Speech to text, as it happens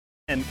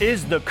And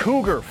is the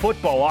Cougar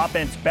football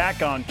offense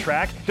back on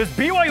track? Does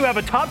BYU have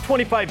a top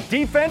 25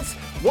 defense?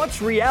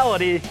 What's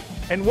reality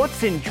and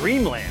what's in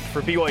dreamland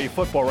for BYU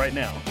football right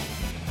now?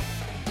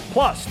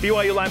 Plus,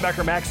 BYU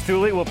linebacker Max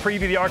Tooley will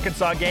preview the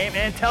Arkansas game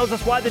and tells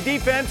us why the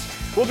defense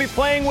will be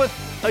playing with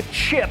a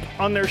chip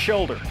on their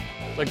shoulder.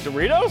 Like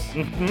Doritos?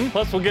 Mm-hmm.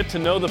 Plus, we'll get to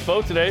know the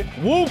foe today.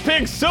 Woo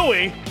Pig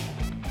Suey!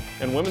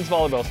 And women's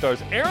volleyball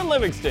stars Aaron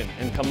Livingston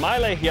and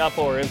Kamaile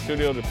Hiapo are in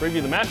studio to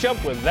preview the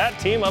matchup with that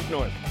team up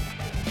north.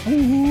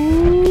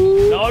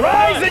 Ooh, all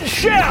right. Rise and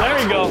shout!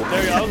 There you go.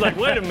 There you go. I was like,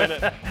 wait a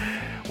minute.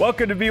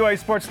 Welcome to BYU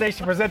Sports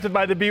Nation, presented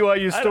by the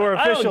BYU Store,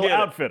 official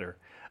outfitter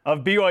of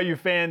BYU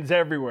fans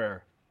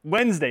everywhere.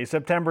 Wednesday,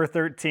 September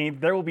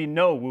 13th, there will be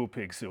no Woo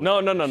Pig Suey.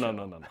 No.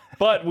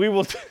 But we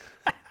will.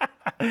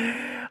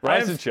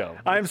 Rise and show.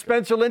 I'm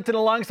Spencer Linton,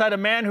 alongside a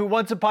man who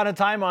once upon a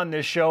time on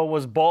this show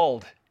was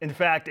bald. In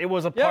fact, it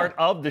was a part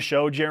of the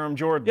show, Jarom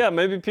Jordan. Yeah,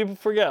 maybe people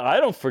forget. I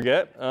don't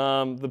forget.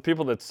 The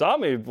people that saw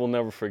me will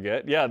never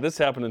forget. Yeah, this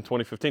happened in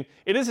 2015.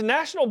 It is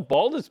National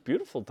Bald is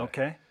Beautiful Day.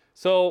 Okay.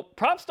 So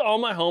props to all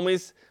my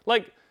homies.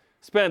 Like,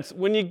 Spence,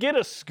 when you get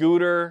a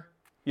scooter,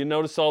 you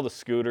notice all the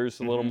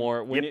scooters a little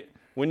more.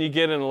 When you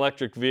get an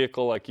electric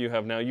vehicle like you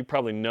have now, you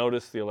probably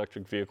notice the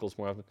electric vehicles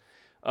more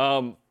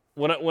often.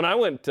 When I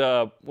went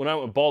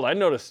bald, I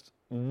noticed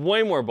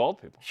way more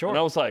bald people. Sure. And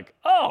I was like,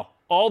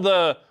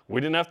 we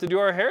didn't have to do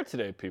our hair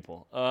today,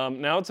 people.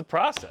 Now it's a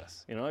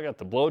process. You know, I got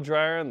the blow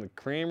dryer and the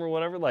cream or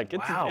whatever. Like,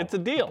 it's a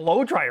deal.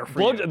 Blow dryer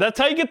for you. That's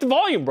how you get the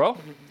volume, bro.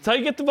 That's how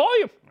you get the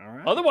volume. All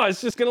right. Otherwise,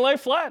 it's just going to lay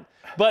flat.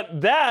 But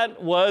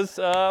that was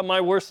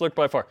my worst look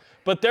by far.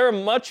 But there are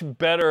much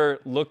better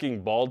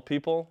looking bald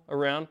people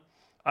around.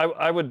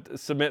 I would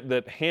submit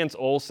that Hans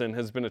Olsen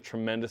has been a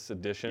tremendous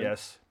addition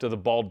to the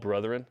Bald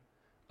Brethren.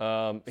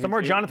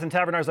 Somewhere Jonathan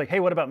Tavernar's like, hey,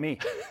 what about me?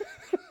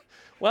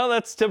 Well,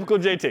 that's typical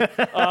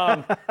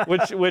JT,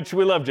 which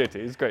we love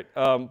JT. He's great.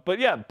 But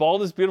yeah,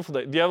 bald is beautiful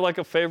day. Do you have like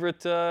a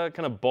favorite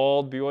kind of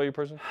bald BYU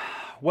person?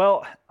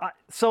 Well,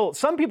 so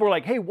some people are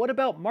like, hey, what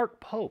about Mark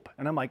Pope?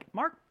 And I'm like,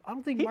 I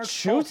don't think Mark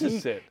Pope.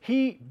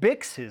 He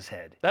bics his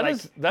head.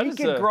 He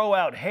can grow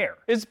out hair.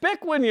 It's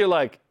bic when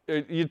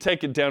you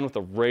take it down with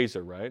a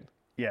razor, right?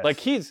 Yes. Like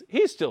he's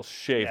still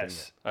shaving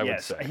it, I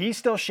would say. He's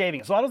still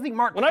shaving. So I don't think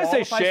Mark When I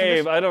say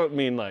shave, I don't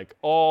mean like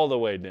all the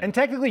way down. And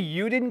technically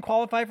you didn't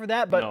qualify for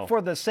that, but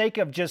for the sake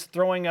of just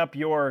throwing up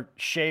your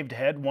shaved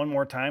head one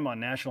more time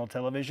on national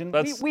television,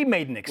 we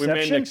made an exception. We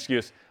made an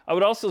excuse. I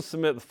would also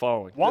submit the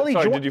following.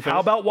 Did you finish? How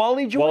about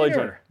Wally Joyner? Wally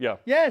Joyner, yeah.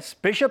 Yes,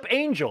 Bishop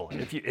Angel.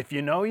 If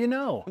you know, you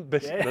know.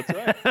 That's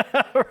right.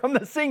 From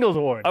the singles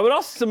award. I would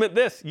also submit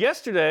this.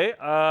 Yesterday,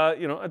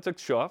 I took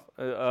the show off,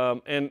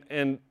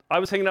 and I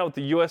was hanging out with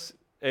the USA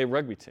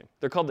rugby team.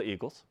 They're called the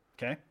Eagles.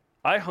 Okay.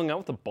 I hung out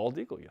with a bald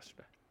eagle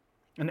yesterday.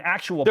 An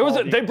actual bald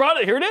eagle. They brought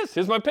it. Here it is.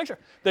 Here's my picture.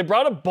 They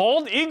brought a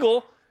bald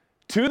eagle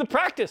to the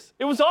practice.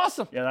 It was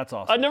awesome. Yeah, that's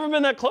awesome. I'd never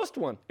been that close to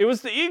one. It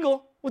was the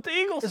eagle with the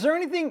Eagles. Is there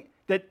anything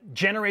that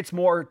generates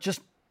more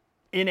just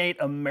innate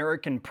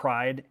American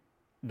pride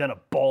than a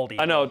bald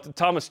eagle? I know.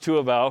 Thomas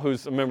Tuaval,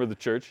 who's a member of the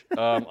church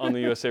on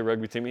the USA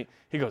rugby team,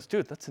 he goes,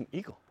 dude, that's an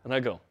eagle. And I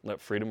go,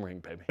 let freedom ring,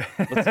 baby.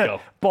 Let's go.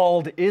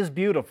 Bald is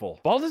beautiful.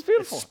 Bald is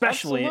beautiful.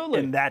 Especially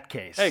in that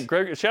case. Hey,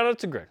 Greg, shout out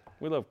to Greg.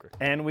 We love Greg.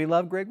 And we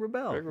love Greg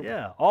Wrubell.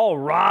 Yeah. All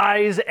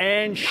rise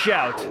and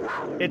shout.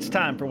 It's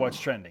time for What's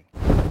Trending.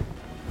 Eddie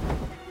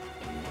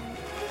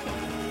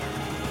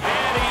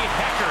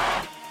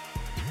Hecker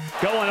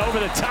going over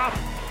the top.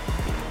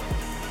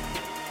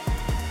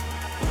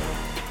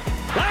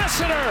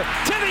 Lassiter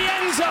to the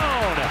end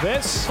zone.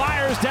 This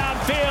fires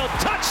downfield.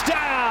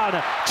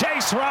 Touchdown,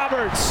 Chase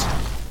Roberts.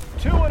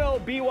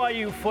 2-0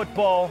 BYU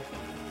football.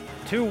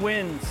 2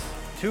 wins,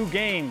 2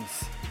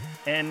 games,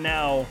 and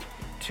now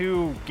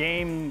 2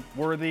 games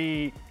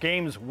worthy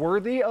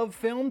of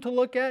film to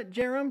look at,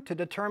 Jarom, to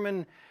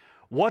determine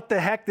what the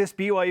heck this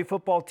BYU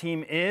football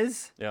team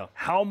is. Yeah.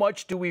 How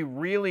much do we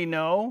really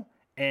know?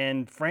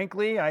 And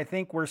frankly, I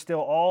think we're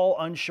still all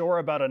unsure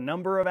about a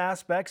number of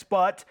aspects,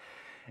 but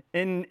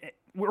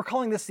we're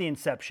calling this the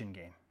Inception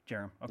game,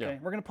 Jarom. Okay,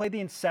 We're going to play the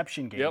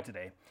Inception game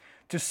today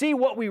to see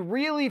what we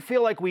really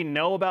feel like we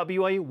know about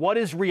BYU. What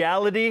is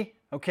reality?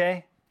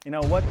 Okay, you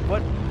know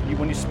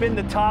when you spin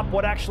the top,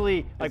 what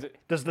actually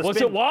does the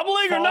spin it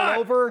wobbling fall or not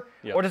over,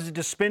 or does it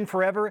just spin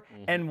forever?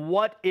 Mm-hmm. And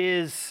what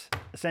is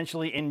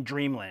essentially in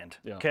dreamland?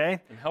 Yeah. Okay,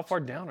 and how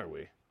far down are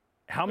we?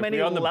 How many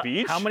on the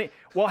beach? How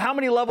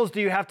many levels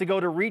do you have to go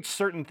to reach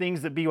certain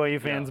things that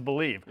BYU fans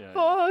believe? Yeah.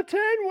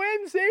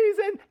 10-win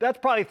season. That's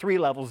probably 3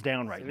 levels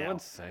down right now.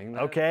 Anyone's saying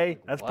that? Okay,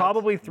 that's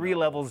probably 3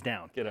 levels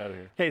down. Get out of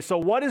here. Okay, so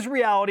what is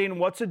reality and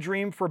what's a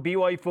dream for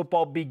BYU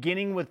football?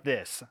 Beginning with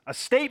this, a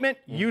statement.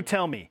 You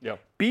tell me.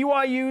 Yep.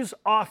 BYU's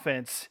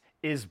offense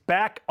is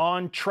back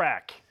on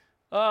track.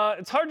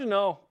 It's hard to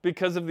know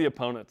because of the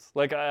opponents.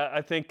 Like,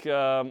 I think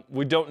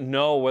we don't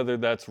know whether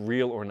that's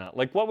real or not.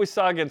 Like, what we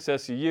saw against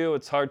SUU,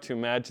 it's hard to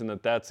imagine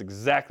that that's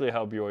exactly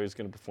how BYU is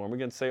going to perform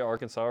against, say,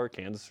 Arkansas or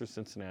Kansas or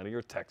Cincinnati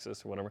or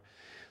Texas or whatever.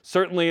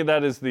 certainly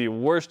that is the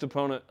worst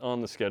opponent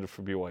on the schedule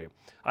for BYU.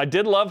 I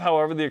did love,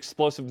 however, the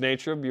explosive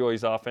nature of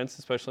BYU's offense,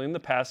 especially in the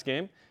pass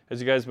game,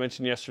 as you guys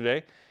mentioned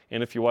yesterday.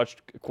 And if you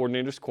watched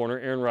Coordinator's Corner,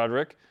 Aaron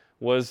Roderick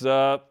was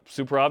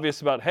super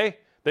obvious about, hey,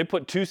 they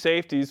put 2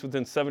 safeties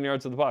within 7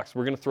 yards of the box.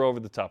 We're going to throw over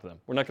the top of them.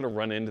 We're not going to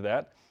run into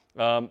that.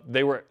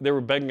 They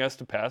were begging us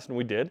to pass, and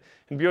we did.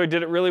 And BYU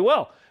did it really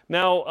well.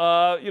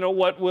 Now,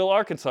 what will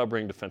Arkansas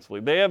bring defensively?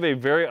 They have a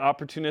very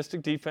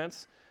opportunistic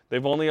defense.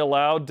 They've only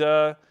allowed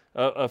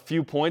a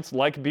few points.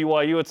 Like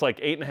BYU, it's like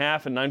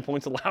 8.5 and 9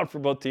 points allowed for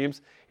both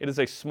teams. It is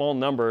a small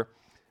number.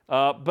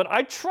 But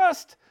I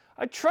trust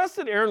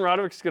that Aaron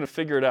Roderick's going to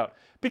figure it out.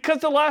 Because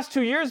the last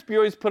 2 years,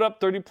 BYU's put up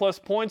 30-plus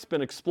points,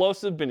 been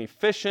explosive, been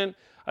efficient.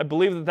 I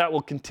believe that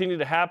will continue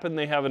to happen.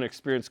 They have an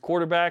experienced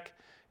quarterback,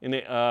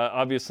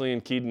 obviously in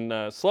Keaton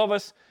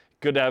Slovis.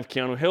 Good to have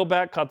Keanu Hill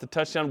back, caught the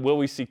touchdown. Will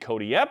we see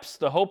Cody Epps?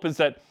 The hope is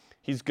that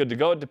he's good to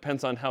go. It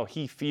depends on how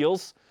he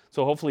feels.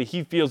 So hopefully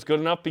he feels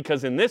good enough,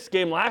 because in this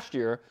game last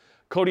year,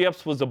 Cody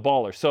Epps was a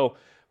baller. So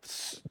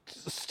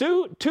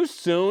too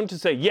soon to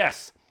say,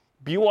 yes,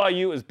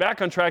 BYU is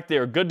back on track. They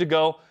are good to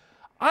go.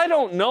 I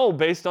don't know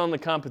based on the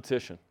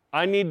competition.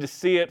 I need to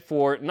see it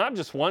for not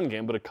just one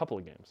game, but a couple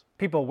of games.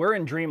 People, we're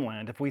in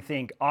dreamland if we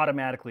think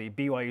automatically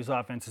BYU's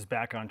offense is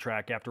back on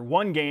track after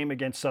one game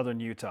against Southern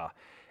Utah.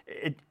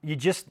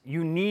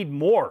 You need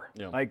more.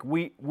 Yeah. Like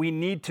we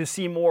need to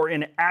see more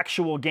in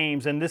actual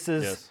games, and this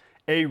is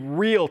a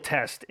real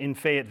test in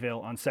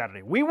Fayetteville on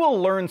Saturday. We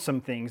will learn some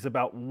things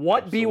about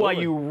what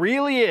BYU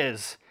really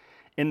is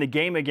in the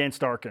game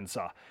against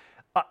Arkansas.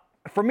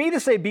 For me to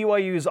say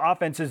BYU's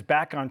offense is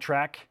back on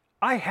track,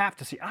 I have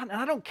to see. I'm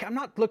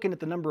not looking at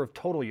the number of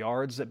total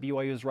yards that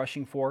BYU is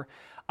rushing for.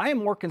 I am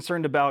more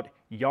concerned about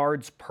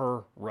yards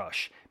per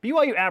rush.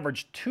 BYU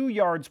averaged 2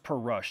 yards per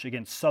rush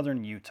against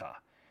Southern Utah.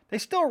 They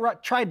still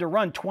tried to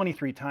run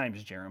 23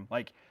 times, Jarom.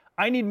 Like,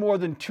 I need more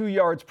than 2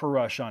 yards per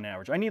rush on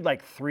average. I need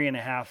like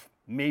 3.5,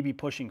 maybe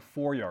pushing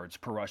 4 yards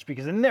per rush,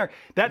 because in there,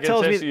 that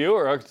tells me. Against SU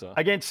or Arkansas?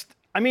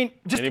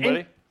 Just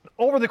anybody?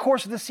 Over the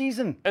course of the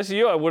season.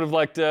 SU, I would have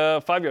liked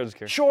 5 yards a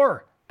carry.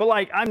 Sure.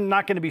 But, I'm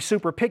not going to be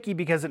super picky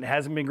because it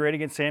hasn't been great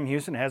against Sam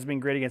Houston. It hasn't been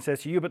great against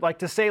SU. But,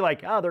 to say,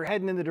 they're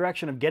heading in the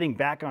direction of getting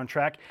back on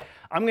track,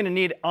 I'm going to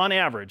need, on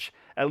average,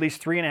 at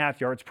least 3.5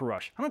 yards per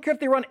rush. I don't care if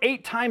they run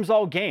 8 times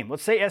all game.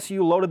 Let's say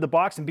SU loaded the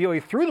box and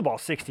BYU threw the ball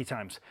 60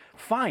 times.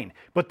 Fine.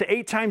 But the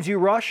 8 times you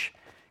rush,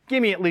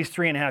 give me at least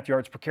 3.5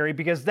 yards per carry,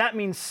 because that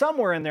means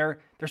somewhere in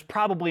there's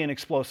probably an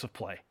explosive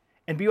play.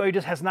 And BYU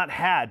just has not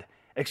had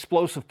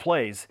explosive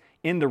plays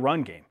in the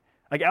run game.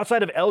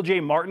 Outside of L.J.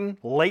 Martin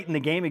late in the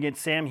game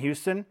against Sam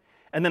Houston,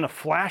 and then a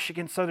flash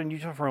against Southern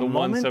Utah for a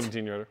moment. The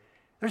 17-yarder.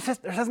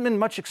 There hasn't been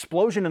much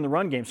explosion in the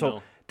run game.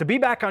 So to be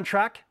back on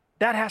track,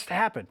 that has to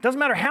happen. Doesn't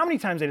matter how many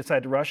times they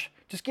decide to rush.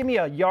 Just give me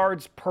a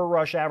yards per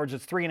rush average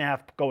that's 3.5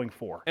 going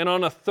 4. And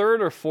on a 3rd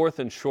or 4th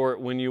and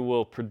short, when you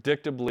will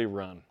predictably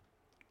run,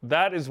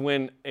 that is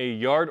when a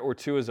yard or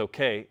 2 is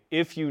okay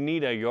if you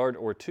need a yard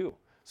or 2.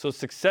 So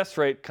success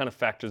rate kind of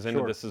factors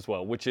into this as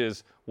well, which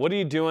is, what are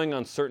you doing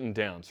on certain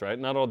downs, right?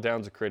 Not all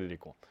downs are created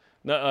equal.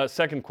 Now,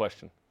 second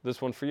question,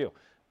 this one for you.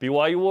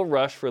 BYU will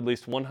rush for at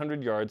least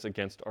 100 yards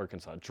against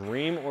Arkansas.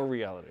 Dream or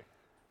reality?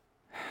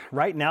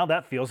 Right now,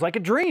 that feels like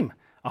a dream.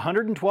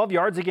 112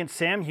 yards against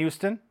Sam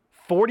Houston,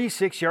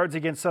 46 yards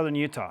against Southern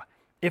Utah.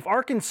 If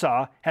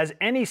Arkansas has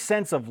any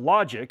sense of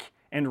logic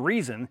and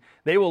reason,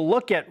 they will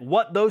look at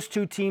what those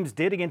two teams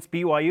did against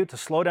BYU to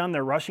slow down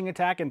their rushing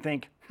attack and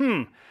think,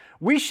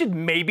 we should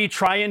maybe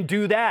try and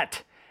do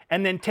that,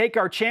 and then take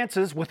our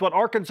chances with what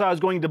Arkansas is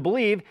going to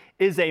believe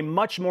is a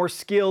much more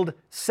skilled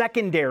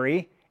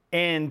secondary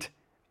and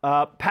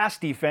pass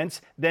defense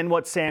than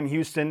what Sam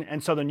Houston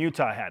and Southern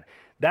Utah had.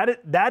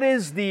 That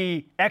is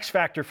the X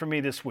factor for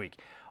me this week.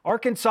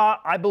 Arkansas,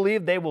 I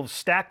believe they will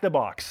stack the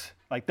box.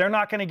 They're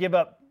not going to give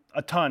up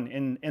a ton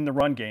in the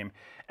run game,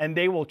 and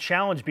they will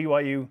challenge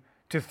BYU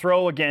to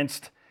throw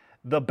against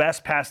the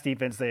best pass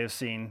defense they have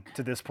seen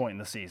to this point in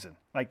the season.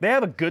 They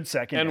have a good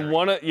secondary.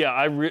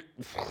 And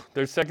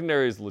their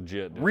secondary is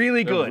legit. Dude.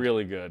 Really They're good.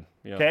 Really good.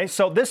 Yeah. Okay,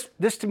 so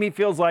this to me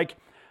feels like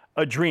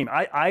a dream.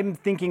 I'm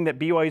thinking that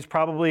BYU is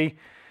probably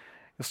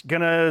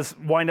going to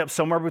wind up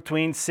somewhere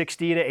between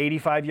 60 to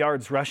 85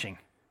 yards rushing.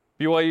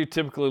 BYU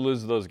typically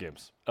loses those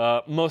games.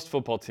 Most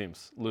football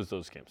teams lose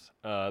those games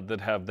that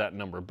have that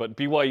number. But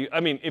BYU,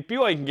 if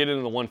BYU can get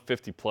into the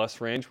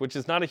 150-plus range, which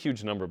is not a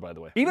huge number, by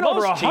the way. Even over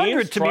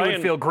 100 to me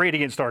would feel great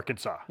against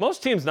Arkansas.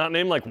 Most teams not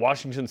named like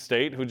Washington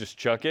State who just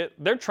chuck it,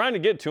 they're trying to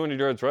get 200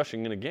 yards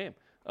rushing in a game.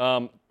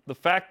 The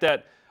fact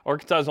that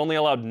Arkansas has only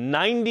allowed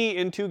 90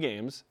 in 2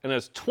 games and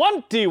has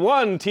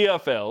 21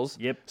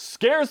 TFLs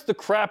scares the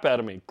crap out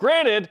of me.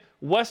 Granted,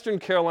 Western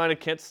Carolina,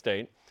 Kent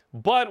State,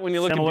 but when you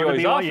look Similar at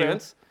BYU's BYU.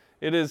 offense,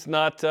 it is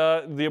not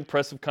the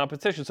impressive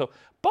competition. So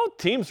both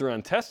teams are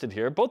untested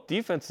here. Both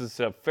defenses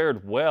have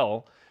fared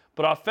well.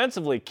 But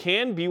offensively,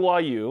 can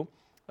BYU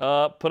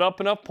put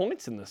up enough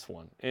points in this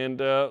one? And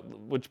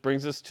which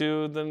brings us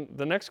to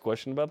the next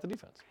question about the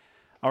defense.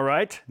 All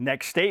right,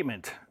 next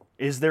statement.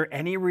 Is there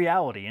any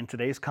reality in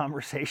today's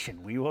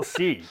conversation? We will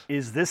see.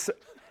 Is this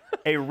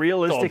a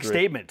realistic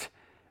statement?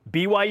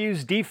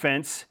 BYU's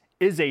defense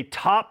is a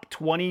top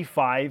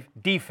 25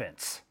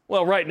 defense.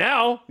 Well, right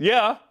now,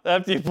 yeah.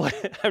 After you play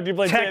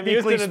Sam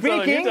Houston and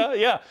Southern Utah,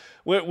 yeah.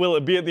 Will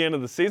it be at the end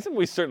of the season?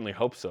 We certainly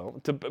hope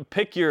so. To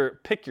pick your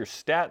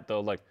stat though,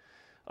 like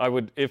I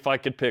would, if I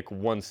could pick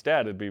one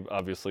stat, it'd be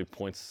obviously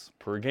points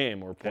per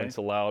game or points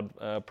allowed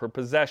per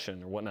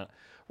possession or whatnot.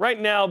 Right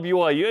now,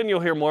 BYU, and you'll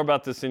hear more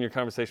about this in your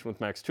conversation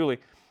with Max Tooley.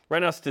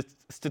 Right now,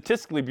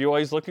 statistically,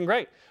 BYU is looking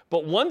great.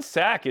 But 1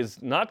 sack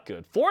is not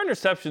good. 4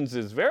 interceptions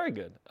is very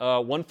good.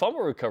 1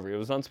 fumble recovery. It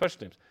was on special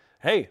teams.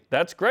 Hey,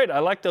 that's great. I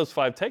like those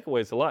 5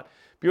 takeaways a lot.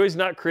 BYU's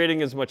not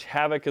creating as much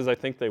havoc as I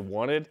think they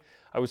wanted.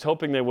 I was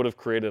hoping they would have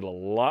created a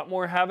lot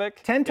more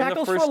havoc. 10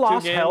 tackles for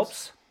loss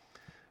helps.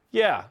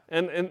 Yeah,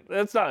 and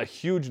that's not a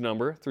huge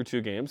number through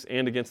 2 games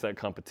and against that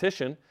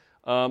competition.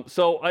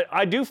 So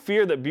I do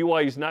fear that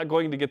BYU's not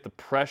going to get the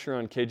pressure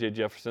on KJ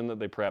Jefferson that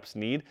they perhaps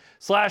need. /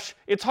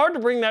 it's hard to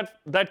bring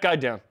that guy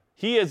down.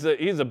 He's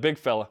a big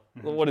fella.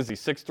 Mm-hmm. What is he,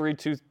 6'3",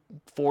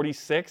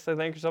 246, I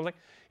think, or something?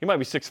 He might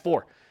be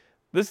 6'4".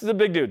 This is a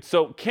big dude.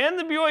 So can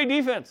the BYU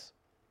defense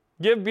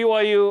give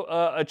BYU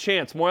a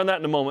chance? More on that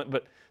in a moment.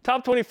 But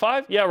top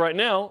 25? Yeah, right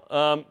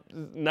now.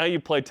 Now you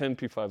play 10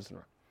 P5s in a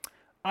row.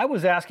 I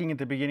was asking at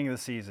the beginning of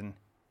the season,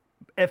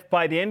 if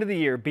by the end of the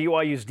year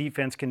BYU's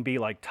defense can be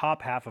like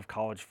top half of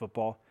college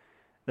football,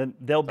 then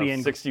they'll be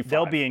in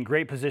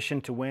great position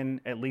to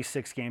win at least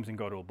 6 games and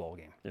go to a bowl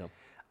game. Yeah.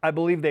 I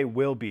believe they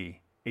will be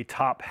a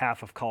top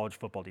half of college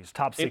football defense,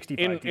 top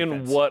 65 defense.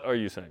 In what are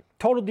you saying?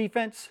 Total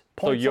defense,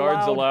 points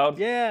yards allowed?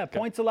 Yeah, okay.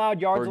 Points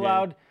allowed, yards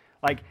allowed.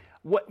 Like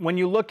when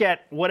you look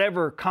at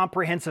whatever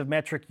comprehensive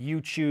metric you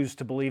choose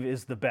to believe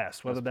is the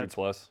best, whether SP+.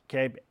 that's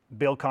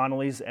Bill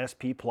Connolly's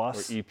SP+. Or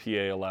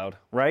EPA allowed.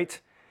 Right?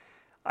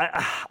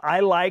 I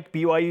like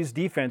BYU's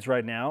defense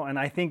right now, and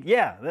I think,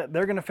 they're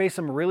going to face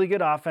some really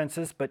good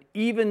offenses, but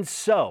even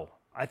so,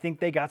 I think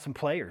they got some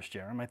players,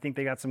 Jarom. I think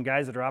they got some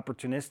guys that are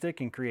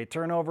opportunistic and create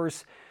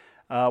turnovers.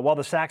 While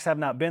the sacks have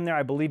not been there,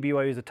 I believe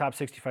BYU is a top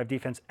 65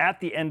 defense at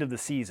the end of the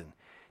season.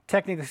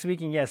 Technically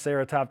speaking, yes,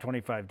 they're a top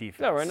 25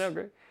 defense. Yeah, right now,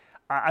 great.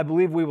 I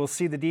believe we will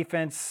see the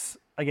defense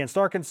against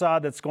Arkansas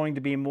that's going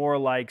to be more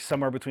like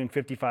somewhere between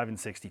 55 and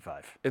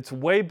 65. It's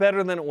way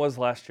better than it was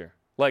last year.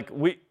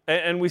 We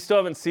still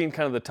haven't seen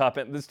kind of the top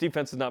end. This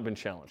defense has not been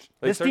challenged.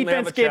 They certainly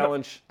have a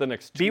challenge the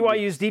next 2 BYU's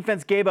weeks.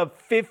 defense gave up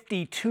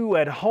 52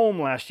 at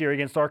home last year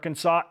against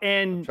Arkansas.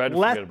 And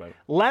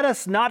let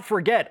us not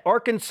forget,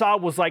 Arkansas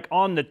was like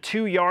on the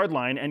 2-yard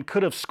line and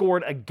could have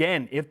scored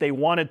again if they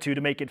wanted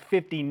to make it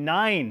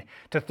 59-35.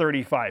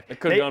 It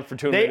could have gone for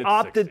 2 minutes. They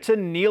opted to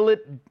kneel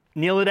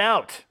it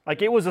out.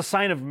 Like it was a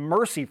sign of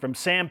mercy from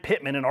Sam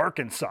Pittman in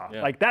Arkansas.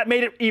 Yeah. Like that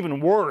made it even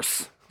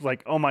worse.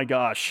 Like, oh my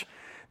gosh.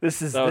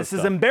 This is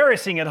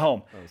embarrassing at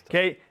home.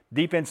 Okay,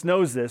 defense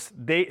knows this.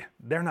 They're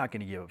not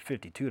going to give up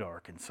 52 to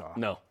Arkansas.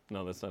 No,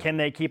 that's not. Can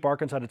they keep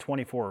Arkansas to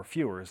 24 or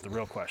fewer? Is the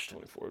real question.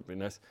 24 would be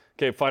nice.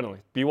 Okay, finally,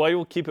 BYU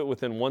will keep it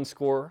within 1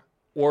 score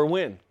or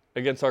win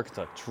against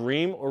Arkansas.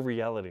 Dream or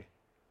reality?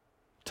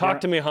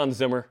 Talk to me, Hans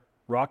Zimmer.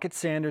 Rocket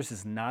Sanders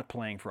is not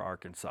playing for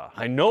Arkansas.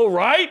 I know,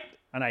 right?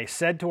 And I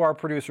said to our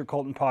producer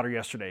Colton Potter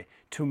yesterday,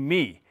 to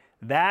me,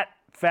 that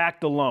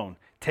fact alone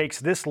takes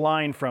this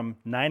line from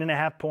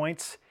 9.5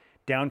 points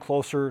down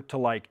closer to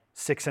like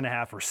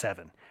 6.5 or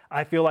 7.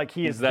 I feel like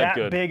he is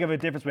that big of a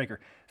difference maker.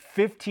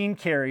 15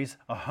 carries,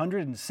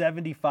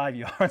 175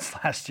 yards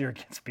last year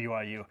against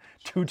BYU,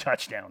 2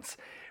 touchdowns.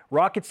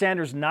 Rocket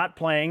Sanders not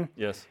playing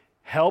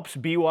helps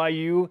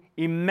BYU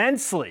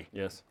immensely.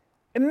 Yes.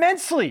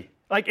 Immensely.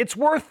 Like it's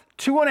worth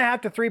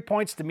 2.5 to 3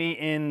 points to me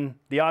in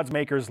the odds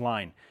makers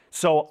line.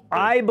 So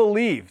I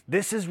believe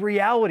this is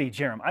reality,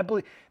 Jarom. I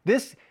believe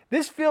this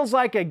feels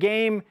like a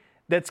game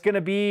that's going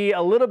to be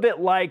a little bit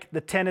like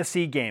the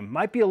Tennessee game.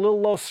 Might be a little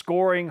low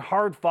scoring,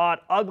 hard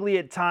fought, ugly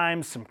at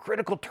times, some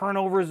critical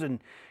turnovers and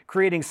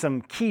creating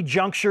some key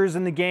junctures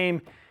in the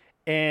game.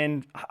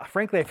 And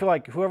frankly, I feel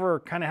like whoever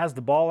kind of has the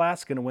ball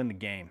last is going to win the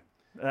game.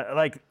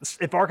 Like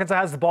if Arkansas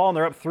has the ball and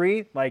they're up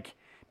 3, like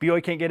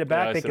BYU can't get it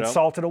back, they can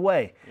salt it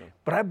away. Yeah.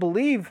 But I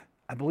believe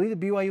that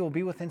BYU will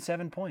be within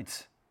 7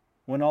 points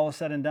when all is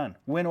said and done,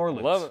 win or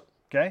lose. Love it.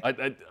 Okay.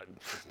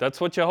 That's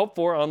what you hope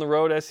for on the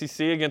road, SEC,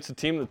 against a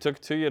team that took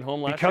it to you at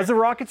home last year. Because of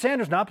Rocket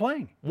Sanders not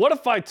playing. What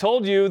if I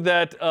told you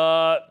that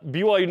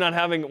BYU not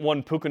having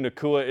one Puka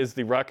Nacua is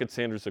the Rocket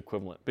Sanders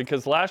equivalent?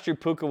 Because last year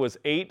Puka was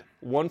 8,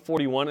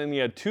 141, and he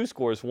had 2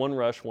 scores, 1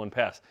 rush, 1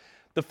 pass.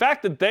 The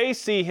fact that they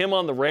see him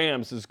on the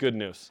Rams is good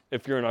news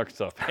if you're an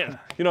Arkansas fan.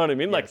 You know what I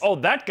mean? Like, oh,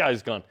 that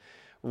guy's gone.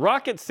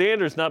 Rocket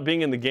Sanders not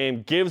being in the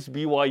game gives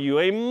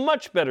BYU a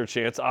much better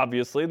chance,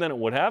 obviously, than it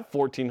would have.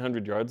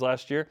 1,400 yards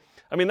last year.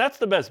 I mean, that's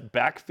the best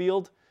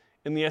backfield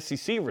in the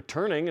SEC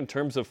returning in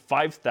terms of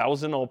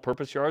 5,000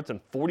 all-purpose yards and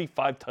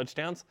 45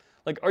 touchdowns.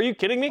 Like, are you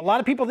kidding me? A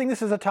lot of people think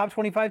this is a top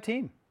 25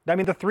 team. I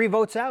mean, the 3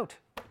 votes out.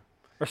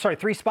 Or sorry,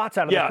 3 spots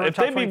out of the current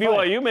top 25. Yeah, if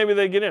they beat BYU, maybe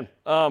they get in.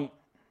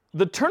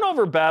 The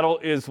turnover battle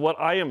is what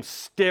I am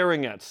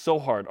staring at so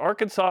hard.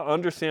 Arkansas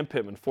under Sam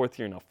Pittman, 4th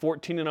year now,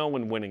 14-0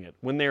 when winning it.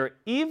 When they're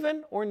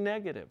even or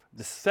negative,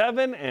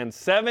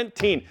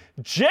 7-17.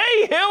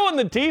 Jay Hill in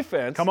the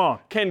defense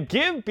can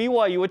give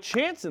BYU a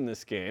chance in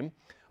this game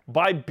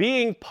by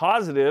being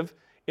positive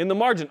in the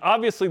margin.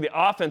 Obviously, the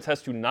offense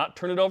has to not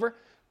turn it over.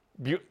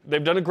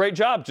 They've done a great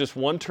job. Just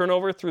 1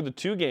 turnover through the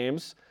 2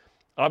 games.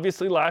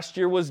 Obviously, last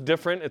year was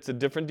different. It's a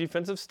different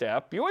defensive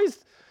staff. BYU's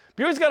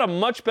got a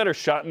much better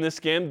shot in this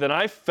game than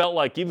I felt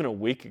like even a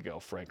week ago,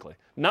 frankly.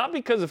 Not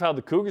because of how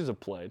the Cougars have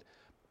played.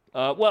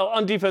 Well,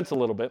 on defense a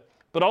little bit,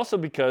 but also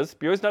because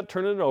BYU's not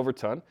turning it over a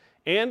ton,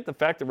 and the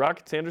fact that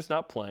Rocket Sanders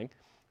not playing.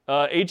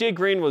 A.J.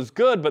 Green was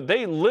good, but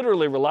they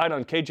literally relied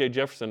on K.J.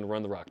 Jefferson to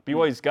run the rock.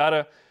 BYU's got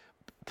to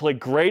play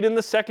great in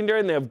the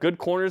secondary, and they have good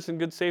corners and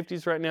good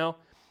safeties right now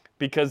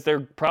because they're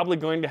probably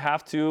going to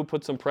have to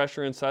put some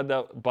pressure inside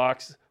that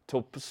box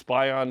to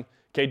spy on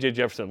K.J.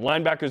 Jefferson.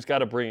 Linebackers got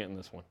to bring it in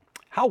this one.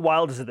 How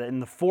wild is it that in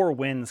the 4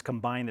 wins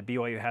combined that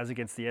BYU has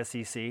against the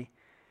SEC,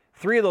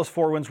 3 of those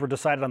 4 wins were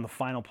decided on the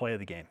final play of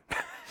the game.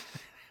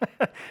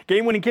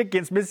 Game-winning kick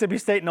against Mississippi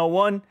State in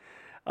 01.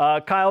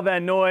 Kyle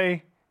Van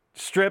Noy,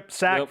 strip,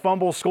 sack,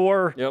 fumble,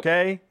 score,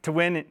 to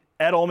win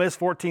at Ole Miss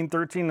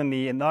 14-13 in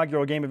the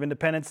inaugural game of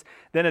independence.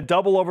 Then a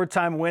double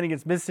overtime win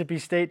against Mississippi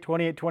State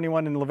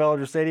 28-21 in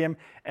LaVell Stadium.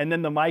 And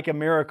then the Micah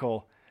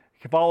Miracle,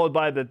 followed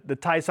by the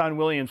Tyson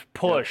Williams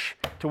push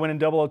to win in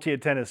double OT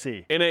at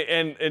Tennessee.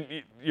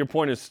 And your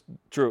point is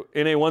true.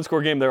 In a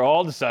 1-score game, they're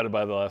all decided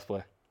by the last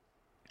play.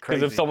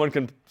 Because if someone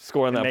can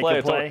score on that play,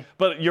 it's all,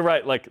 but you're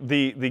right. Like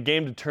the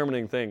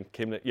game-determining thing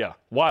came to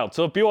wild.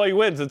 So if BYU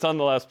wins, it's on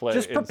the last play.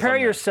 Just prepare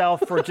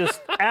yourself for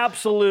just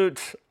absolute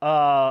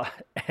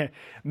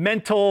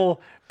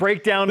mental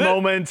breakdown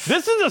moments.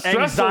 This is a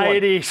stressful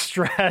anxiety, one.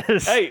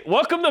 Stress. Hey,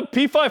 welcome to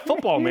P5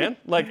 football, man.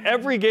 Like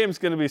every game's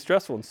going to be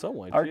stressful in some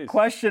way. Our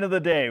question of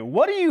the day: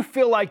 what do you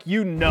feel like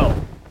you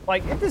know?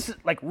 Like if this is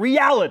like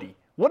reality.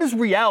 What is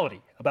reality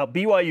about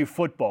BYU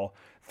football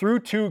through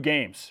 2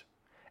 games?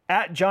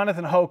 At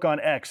Jonathan Hoke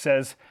on X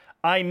says,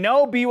 I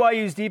know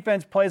BYU's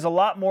defense plays a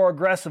lot more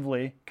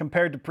aggressively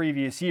compared to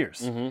previous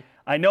years.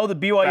 I know that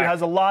BYU has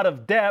a lot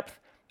of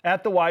depth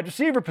at the wide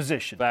receiver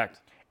position.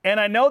 And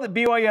I know that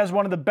BYU has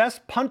one of the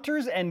best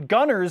punters and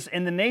gunners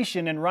in the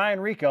nation in Ryan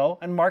Rico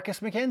and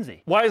Marcus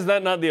McKenzie. Why is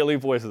that not the elite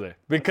voice of the day?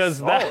 Because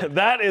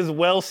that is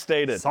well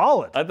stated.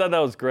 Solid. I thought that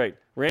was great.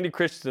 Randy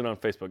Christensen on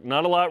Facebook.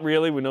 Not a lot,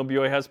 really. We know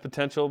BYU has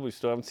potential. We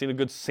still haven't seen a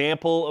good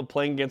sample of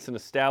playing against an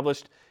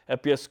established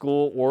FBS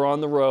school or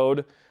on the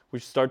road. We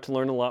should start to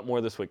learn a lot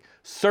more this week.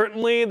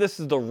 Certainly, this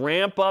is the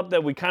ramp-up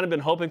that we kind of been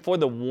hoping for,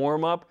 the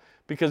warm-up,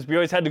 because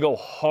BYU's had to go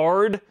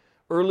hard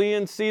early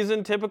in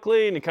season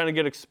typically, and you kind of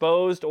get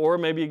exposed, or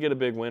maybe you get a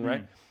big win,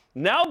 right?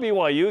 Now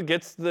BYU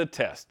gets the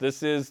test.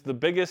 This is the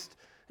biggest,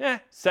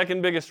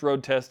 second biggest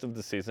road test of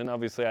the season.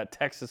 Obviously, at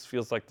Texas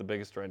feels like the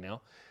biggest right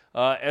now.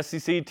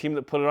 SEC team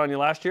that put it on you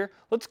last year.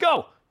 Let's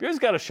go. BYU's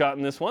got a shot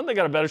in this one. They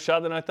got a better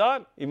shot than I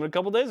thought, even a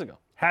couple days ago.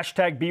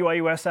 Hashtag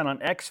BYUSN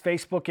on X,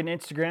 Facebook, and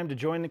Instagram to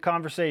join the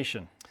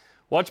conversation.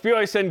 Watch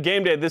BYUSN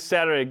Game Day this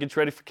Saturday. Get you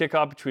ready for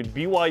kickoff between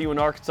BYU and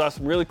Arkansas.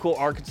 Some really cool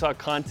Arkansas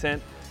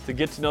content to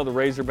get to know the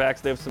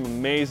Razorbacks. They have some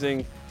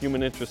amazing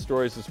human interest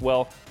stories as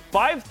well.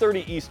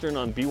 5:30 Eastern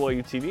on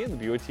BYU TV and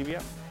the BYU TV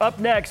app. Up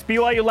next,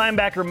 BYU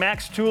linebacker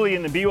Max Tooley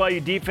and the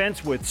BYU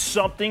defense with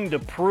something to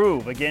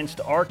prove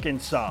against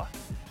Arkansas.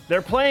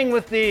 They're playing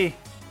with the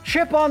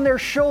chip on their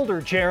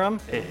shoulder,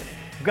 Jarom.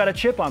 I've got a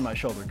chip on my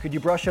shoulder. Could you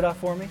brush it off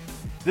for me?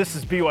 This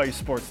is BYU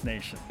Sports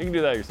Nation. You can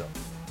do that yourself.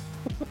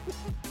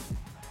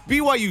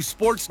 BYU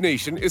Sports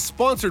Nation is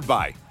sponsored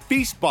by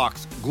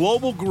Feastbox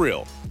Global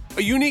Grill,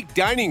 a unique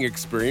dining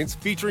experience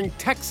featuring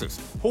Texas,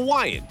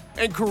 Hawaiian,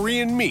 and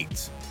Korean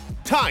meats.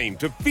 Time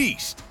to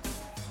feast.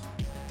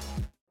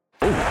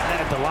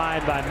 At the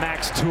line by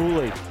Max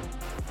Tooley.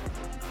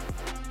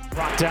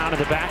 Brought down to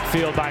the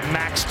backfield by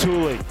Max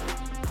Tooley.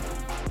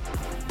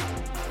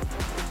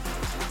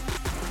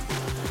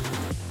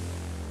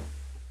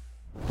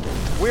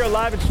 We are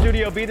live at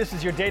Studio B. This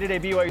is your day-to-day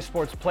BYU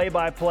Sports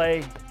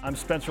play-by-play. I'm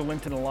Spencer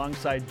Linton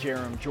alongside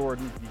Jarom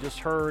Jordan. You just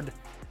heard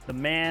the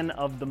man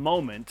of the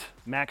moment,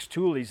 Max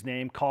Tooley's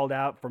name, called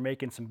out for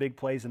making some big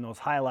plays in those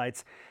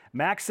highlights.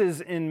 Max is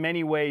in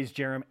many ways,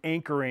 Jarom,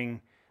 anchoring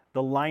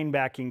the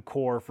linebacking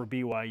core for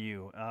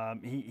BYU.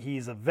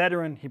 He's a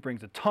veteran. He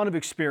brings a ton of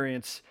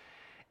experience.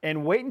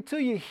 And wait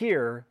until you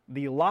hear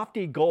the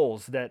lofty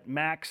goals that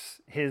Max,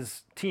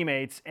 his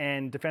teammates,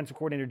 and defensive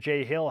coordinator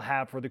Jay Hill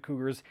have for the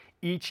Cougars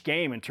each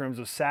game in terms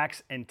of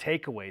sacks and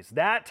takeaways.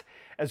 That,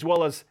 as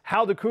well as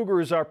how the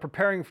Cougars are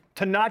preparing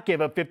to not give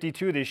up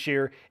 52 this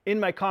year, in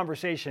my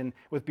conversation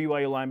with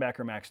BYU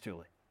linebacker Max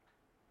Tooley.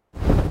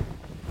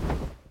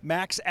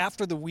 Max,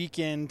 after the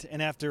weekend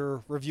and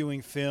after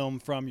reviewing film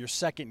from your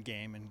second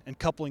game and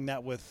coupling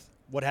that with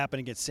what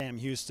happened against Sam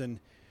Houston,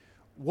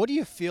 what do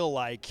you feel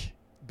like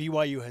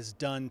BYU has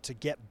done to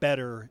get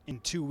better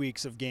in 2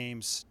 weeks of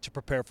games to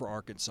prepare for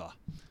Arkansas?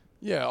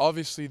 Yeah,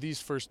 obviously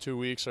these first 2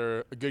 weeks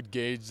are a good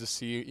gauge to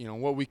see,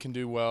 what we can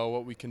do well,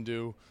 what we can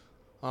do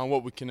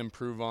what we can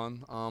improve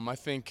on. I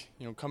think,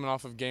 coming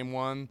off of game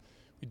one,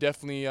 we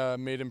definitely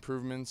made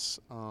improvements,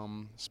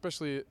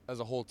 especially as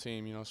a whole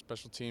team,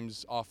 special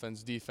teams,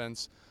 offense,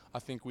 defense. I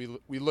think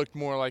we looked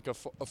more like a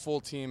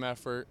full team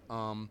effort.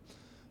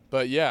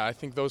 But yeah, I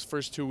think those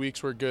first 2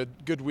 weeks were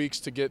good weeks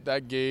to get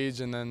that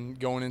gauge, and then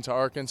going into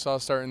Arkansas,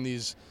 starting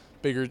these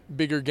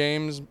bigger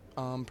games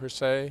per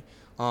se.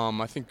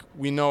 I think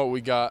we know what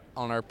we got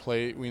on our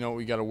plate. We know what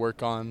we got to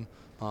work on,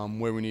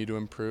 where we need to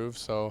improve.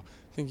 So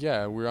I think,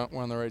 yeah, we're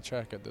on the right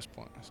track at this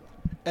point. So.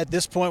 At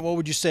this point, what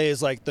would you say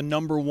is like the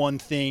number one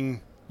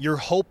thing you're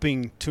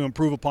hoping to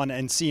improve upon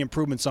and see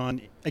improvements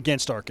on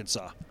against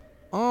Arkansas?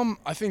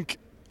 I think,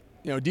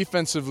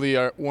 defensively,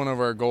 one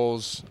of our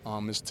goals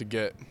is to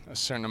get a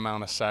certain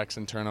amount of sacks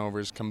and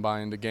turnovers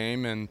combined a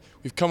game, and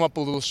we've come up a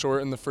little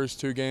short in the first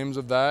 2 games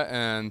of that.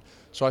 And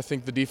so I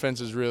think the defense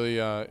is really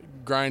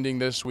grinding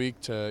this week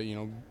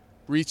to,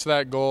 reach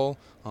that goal,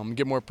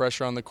 get more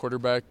pressure on the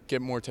quarterback,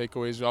 get more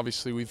takeaways.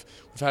 Obviously, we've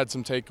had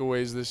some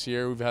takeaways this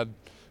year. We've had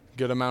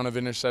good amount of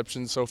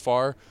interceptions so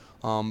far,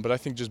 but I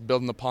think just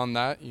building upon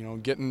that,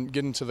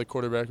 getting to the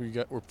quarterback.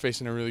 We're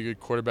facing a really good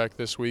quarterback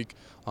this week,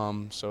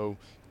 so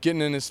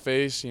getting in his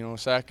face,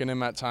 sacking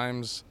him at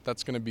times,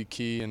 that's going to be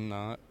key in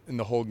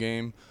the whole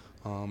game,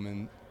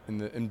 and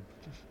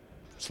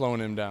slowing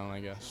him down,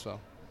 I guess. So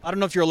I don't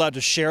know if you're allowed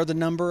to share the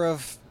number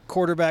of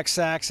quarterback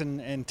sacks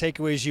and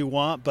takeaways you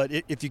want, but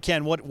if you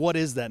can, what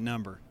is that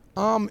number?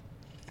 I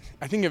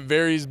think it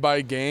varies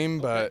by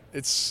game, but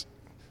it's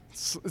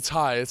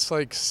high. It's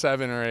like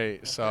 7 or 8. Okay.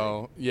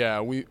 So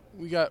yeah, we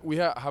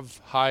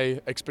have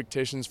high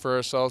expectations for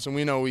ourselves, and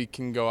we know we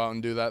can go out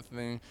and do that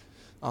thing,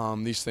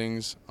 these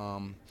things. I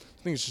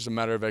think it's just a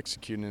matter of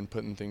executing and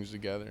putting things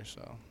together.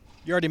 So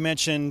you already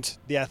mentioned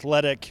the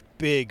athletic,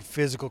 big,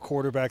 physical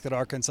quarterback that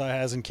Arkansas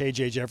has in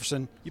KJ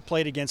Jefferson. You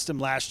played against him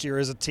last year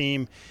as a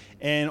team,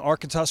 and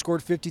Arkansas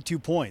scored 52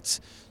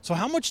 points. So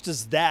how much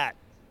does that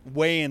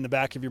weigh in the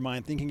back of your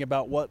mind, thinking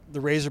about what the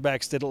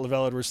Razorbacks did at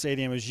LaVell Edwards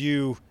Stadium as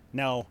you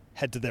now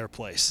head to their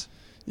place?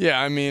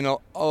 Yeah, I mean, at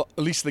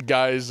least the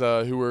guys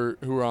who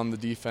were on the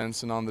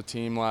defense and on the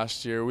team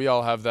last year, we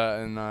all have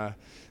that in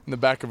the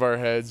back of our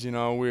heads.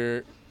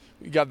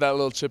 We got that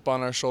little chip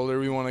on our shoulder.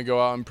 We want to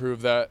go out and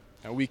prove that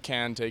we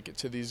can take it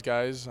to these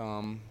guys.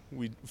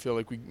 We feel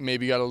like we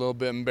maybe got a little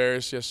bit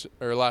embarrassed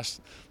last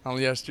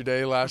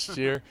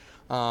year.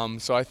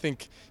 So I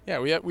think, yeah,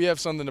 we have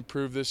something to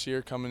prove this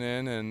year coming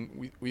in,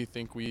 and we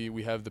think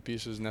we have the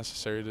pieces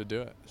necessary to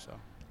do it. So,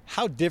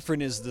 how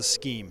different is the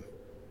scheme?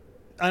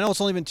 I know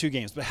it's only been 2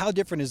 games, but how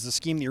different is the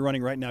scheme that you're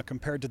running right now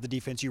compared to the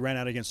defense you ran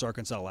out against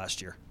Arkansas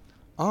last year?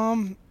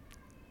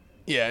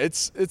 Yeah,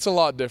 it's a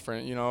lot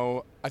different.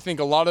 I think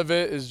a lot of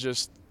it is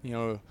just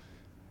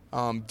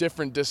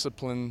different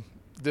disciplinary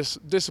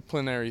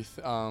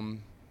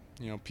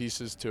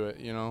pieces to it.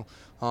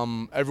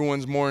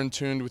 Everyone's more in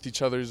tune with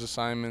each other's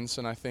assignments,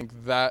 and I think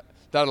that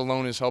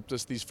alone has helped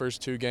us these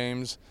first 2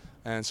 games.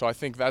 And so I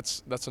think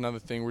that's another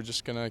thing we're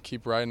just gonna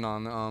keep riding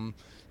on.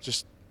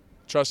 Just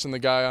trusting the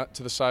guy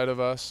to the side of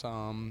us,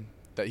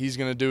 that he's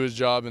gonna do his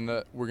job, and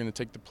that we're gonna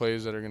take the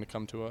plays that are gonna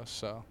come to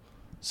us.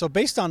 So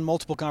based on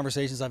multiple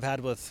conversations I've had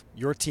with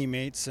your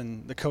teammates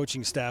and the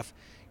coaching staff,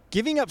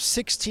 giving up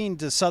 16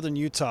 to Southern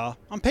Utah,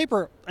 on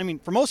paper, I mean,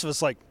 for most of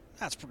us,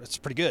 that's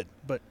pretty good.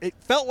 But it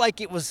felt like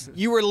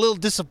you were a little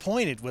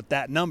disappointed with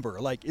that number.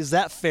 Is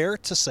that fair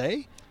to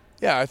say?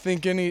 Yeah, I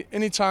think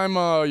any time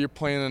you're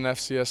playing an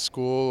FCS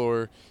school,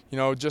 or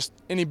just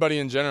anybody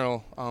in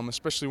general,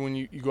 especially when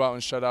you go out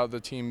and shut out the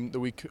team the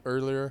week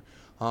earlier,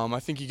 I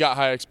think you got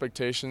high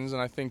expectations,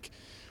 and I think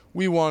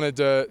we wanted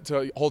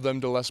to hold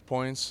them to less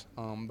points.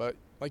 But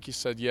like you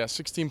said, yeah,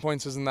 16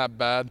 points isn't that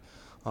bad.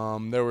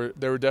 There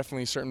were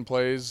definitely certain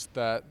plays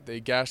that they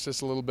gashed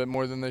us a little bit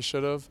more than they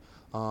should have.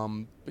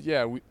 But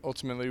yeah,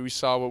 ultimately we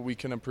saw what we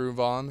can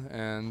improve on,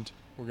 and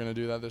we're going to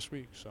do that this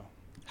week. So,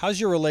 how's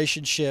your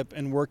relationship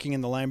and working in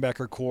the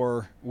linebacker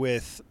core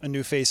with a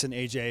new face in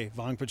AJ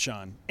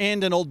Vongpachan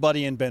and an old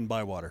buddy in Ben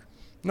Bywater?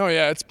 No,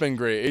 yeah, it's been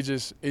great.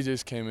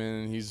 AJ's came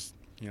in, and he's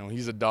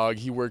a dog.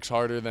 He works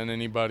harder than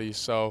anybody.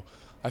 So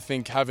I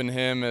think having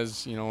him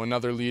as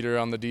another leader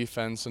on the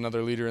defense,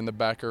 another leader in the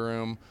backer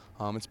room,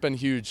 it's been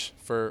huge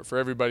for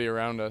everybody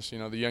around us.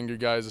 The younger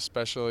guys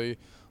especially,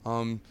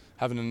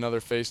 having another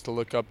face to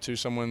look up to,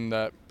 someone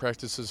that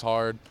practices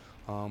hard.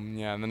 And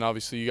then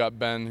obviously you got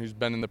Ben, who's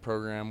been in the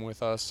program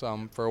with us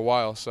for a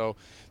while. So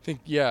I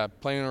think, yeah,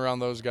 playing around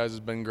those guys has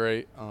been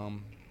great.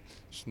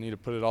 Just need to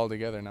put it all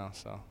together now.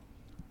 So,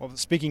 well,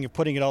 speaking of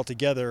putting it all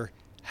together,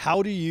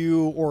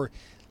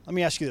 let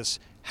me ask you this.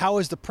 How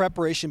has the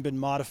preparation been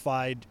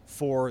modified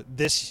for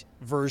this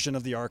version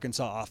of the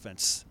Arkansas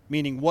offense?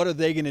 Meaning, what are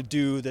they going to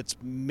do that's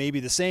maybe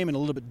the same and a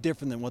little bit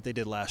different than what they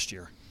did last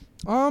year?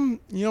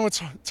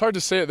 It's hard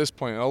to say at this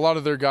point. A lot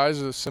of their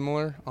guys are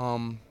similar.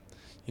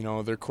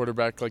 Their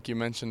quarterback, like you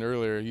mentioned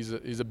earlier,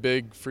 he's a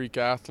big freak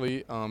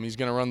athlete. He's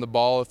going to run the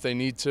ball if they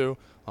need to.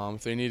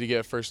 If they need to get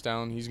a first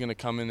down, he's going to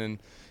come in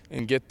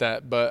and get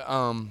that. But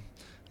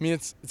I mean,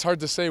 it's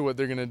hard to say what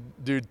they're going to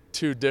do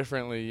too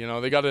differently. You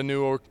know, they got a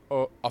new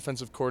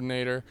offensive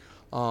coordinator,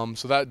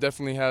 so that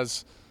definitely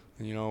has,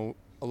 you know,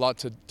 a lot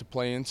to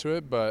play into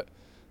it. But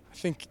I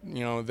think,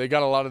 you know, they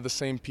got a lot of the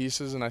same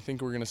pieces, and I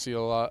think we're going to see a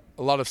lot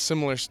of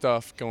similar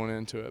stuff going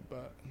into it.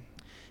 But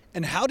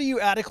and how do you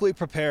adequately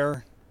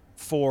prepare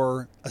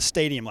for a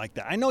stadium like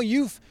that? I know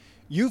you've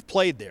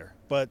played there,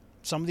 but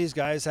some of these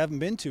guys haven't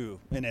been to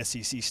an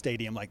SEC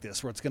stadium like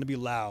this, where it's going to be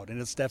loud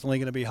and it's definitely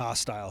going to be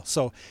hostile.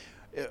 So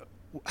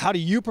how do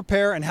you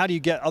prepare, and how do you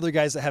get other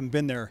guys that haven't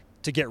been there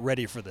to get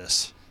ready for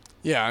this?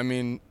 Yeah, I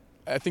mean,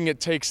 I think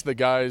it takes the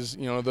guys,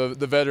 you know,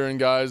 the veteran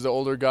guys, the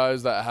older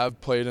guys that have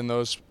played in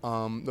those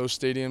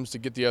stadiums to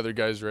get the other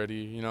guys ready.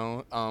 You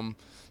know,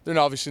 they're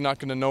obviously not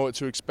going to know what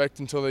to expect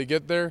until they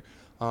get there.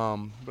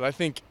 But I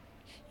think,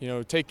 you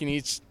know, taking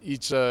each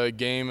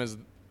game as,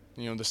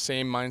 you know, the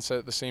same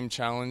mindset, the same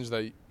challenge,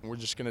 that we're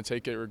just going to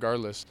take it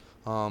regardless.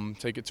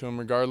 Take it to them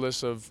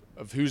regardless of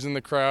who's in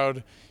the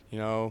crowd, you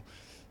know,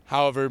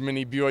 however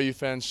many BYU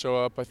fans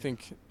show up. I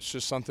think it's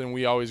just something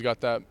we always got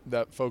that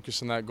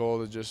focus and that goal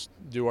to just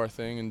do our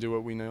thing and do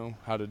what we know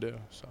how to do.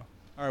 So.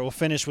 All right, we'll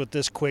finish with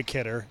this quick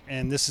hitter,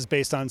 and this is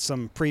based on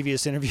some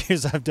previous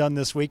interviews I've done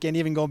this week, and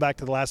even going back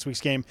to the last week's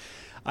game.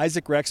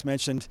 Isaac Rex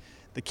mentioned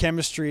the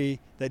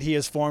chemistry that he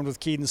has formed with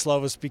Keaton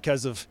Slovis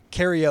because of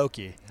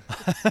karaoke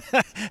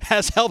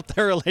has helped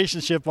their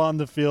relationship on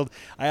the field.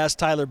 I asked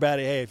Tyler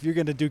Batty, hey, if you're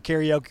going to do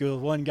karaoke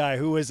with one guy,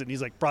 who is it? And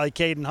he's like, probably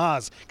Caden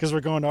Haas, because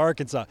we're going to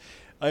Arkansas.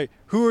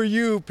 Who are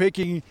you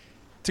picking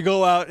to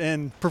go out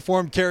and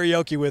perform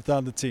karaoke with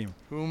on the team?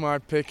 Who am I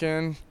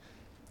picking?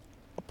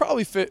 I'll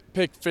probably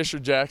pick Fisher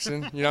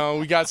Jackson. You know,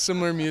 we got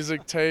similar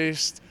music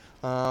taste.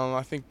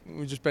 I think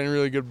we've just been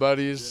really good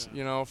buddies,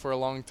 you know, for a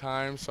long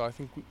time. So I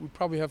think we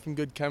probably have some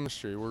good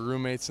chemistry. We're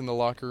roommates in the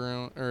locker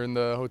room or in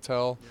the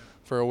hotel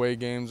for away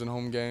games and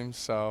home games.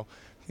 So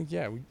I think,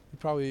 yeah, we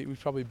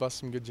probably bust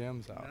some good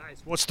jams out.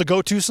 Nice. What's the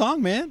go-to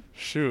song, man?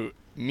 Shoot,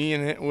 me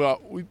and him,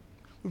 well, we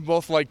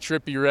both like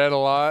Trippie Redd a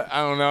lot.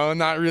 I don't know,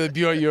 not really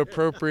BYU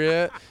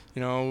appropriate,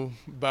 you know,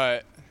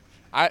 but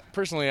I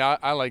personally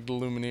like the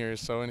Lumineers,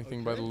 so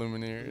anything by the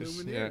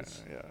Lumineers.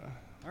 Yeah.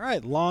 All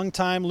right,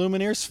 longtime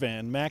Lumineers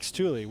fan, Max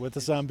Tooley, with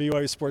us on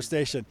BYU Sports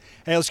Nation.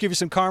 Hey, let's give you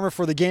some karma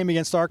for the game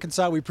against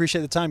Arkansas. We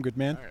appreciate the time, good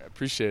man. All right,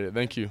 appreciate it.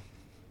 Thank you.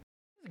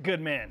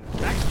 Good man.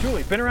 Max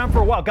Tooley, been around for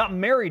a while, got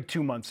married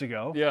 2 months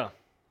ago. Yeah.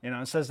 You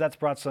know, it says that's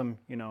brought some,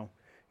 you know,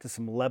 to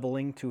some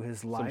leveling to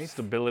his life. Some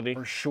stability.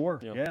 For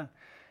sure, yeah.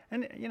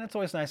 And, you know, it's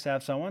always nice to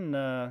have someone,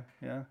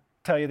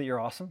 tell you that you're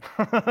awesome.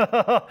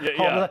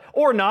 Yeah.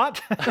 Or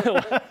not.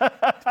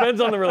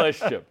 Depends on the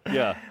relationship.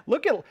 Yeah. We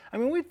look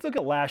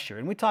at last year,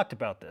 and we talked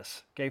about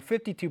this. Okay,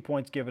 52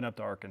 points given up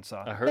to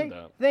Arkansas. I heard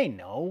that. They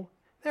know.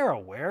 They're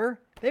aware.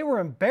 They were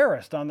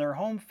embarrassed on their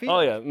home field. Oh,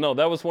 yeah. No,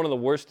 that was one of the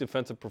worst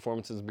defensive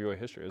performances in BYU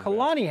history.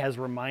 Kalani has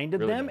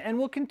reminded them and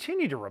will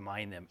continue to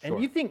remind them. Sure.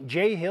 And you think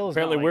Jay Hill's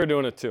apparently we're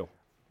doing it too.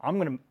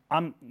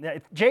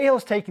 Jay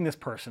Hill's taking this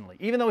personally,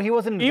 even though he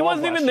wasn't involved. He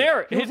wasn't even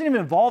there. He wasn't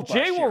even involved last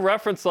year. Jay will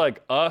reference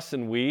like us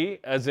and we,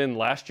 as in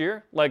last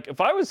year. Like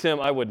if I was him,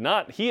 I would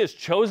not. He has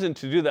chosen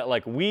to do that.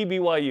 Like we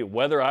BYU,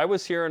 whether I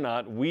was here or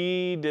not,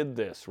 we did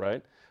this,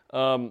 right?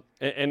 And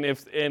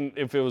if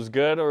it was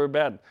good or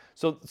bad.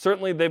 So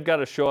certainly they've got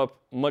to show up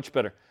much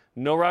better.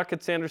 No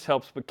Rocket Sanders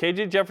helps, but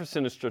KJ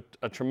Jefferson is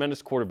a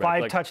tremendous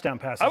quarterback. 5 touchdown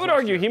passes. I would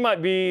argue he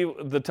might be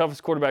the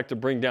toughest quarterback to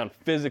bring down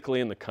physically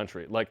in the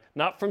country. Like,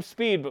 not from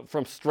speed, but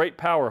from straight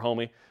power,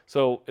 homie.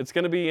 So it's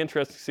going to be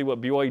interesting to see what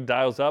BYU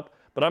dials up.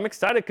 But I'm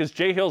excited because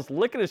Jay Hill's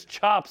licking his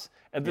chops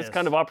at this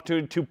kind of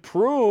opportunity to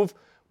prove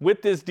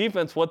with this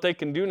defense what they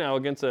can do now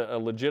against a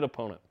legit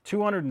opponent.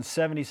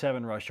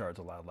 277 rush yards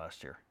allowed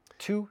last year.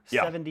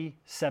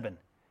 277.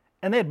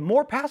 And they had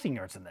more passing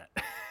yards than that.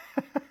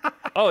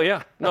 Oh,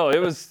 yeah. No, it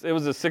was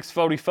a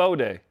 644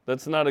 day.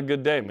 That's not a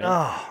good day, man.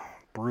 Oh,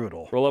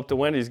 brutal. Roll up to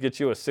Wendy's,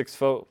 get you a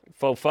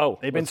 644.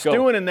 They've been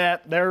stewing in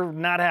that. They're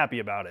not happy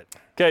about it.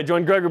 Okay,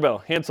 join Gregor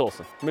Bell, Hans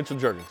Olsen, Mitchell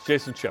Juergens,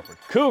 Jason Shepard.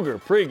 Cougar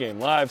pregame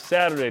live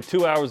Saturday,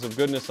 2 hours of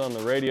goodness on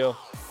the radio.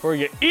 For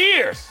your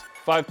ears,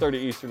 5:30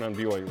 Eastern on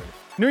BYU Radio.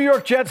 New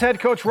York Jets head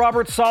coach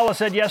Robert Saleh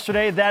said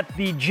yesterday that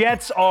the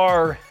Jets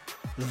are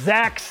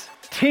Zach's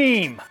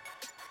team.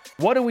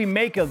 What do we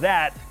make of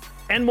that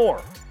and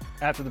more?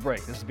 After the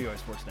break, this is BYU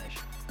Sports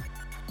Nation.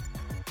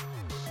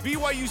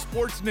 BYU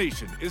Sports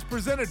Nation is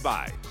presented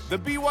by the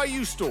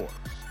BYU Store,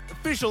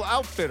 official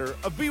outfitter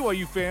of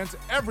BYU fans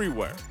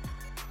everywhere.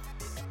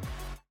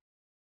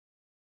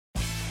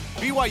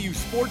 BYU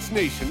Sports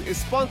Nation is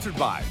sponsored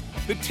by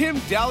the Tim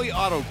Daly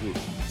Auto Group,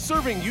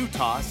 serving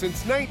Utah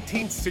since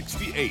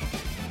 1968.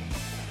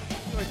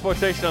 BYU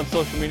Sports Nation on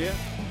social media.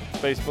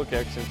 Facebook,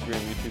 X, Instagram,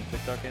 YouTube,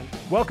 TikTok, and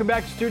welcome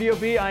back to Studio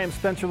B. I am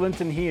Spencer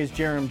Linton. He is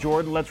Jarom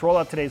Jordan. Let's roll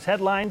out today's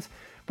headlines.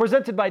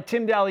 Presented by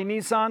Tim Daly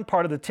Nissan,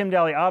 part of the Tim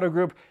Daly Auto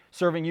Group,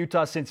 serving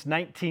Utah since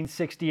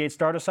 1968.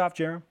 Start us off,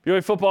 Jarom.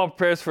 BYU football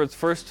prepares for its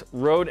first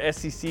road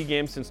SEC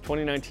game since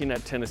 2019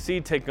 at Tennessee,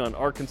 taking on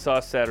Arkansas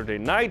Saturday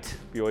night.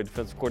 BYU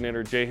defensive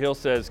coordinator Jay Hill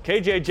says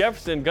KJ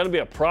Jefferson going to be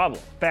a problem.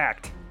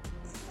 Fact.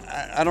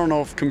 I don't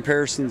know if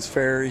comparison's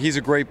fair. He's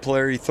a great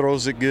player. He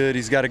throws it good.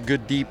 He's got a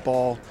good deep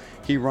ball.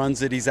 He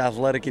runs it. He's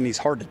athletic, and he's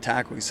hard to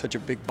tackle. He's such a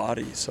big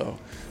body. So,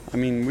 I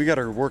mean, we got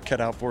our work cut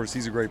out for us.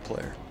 He's a great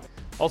player.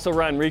 Also,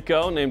 Ryan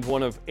Rico named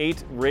one of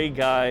 8 Ray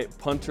Guy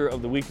Punter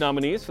of the Week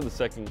nominees for the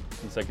second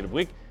consecutive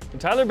week. And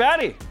Tyler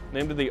Batty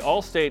named to the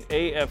All-State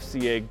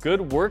AFCA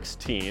Good Works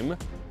team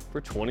for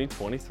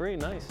 2023.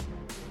 Nice.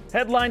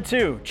 Headline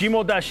 2,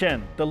 Jimo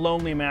Dashen, the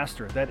lonely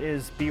master. That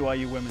is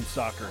BYU women's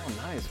soccer. Oh,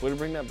 nice. Way to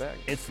bring that back.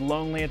 It's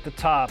lonely at the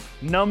top.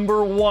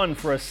 Number 1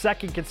 for a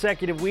second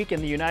consecutive week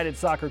in the United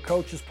Soccer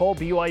Coaches Poll.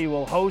 BYU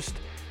will host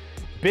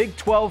Big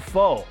 12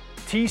 foe,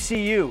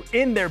 TCU,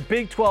 in their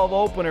Big 12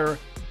 opener.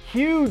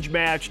 Huge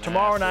match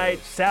tomorrow night,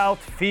 South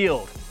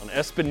Field. On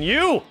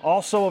ESPNU.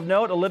 Also of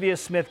note, Olivia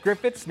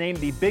Smith-Griffiths named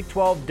the Big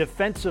 12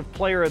 Defensive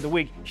Player of the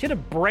Week. She had a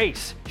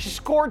brace. She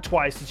scored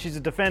twice, and she's a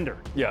defender.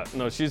 Yeah,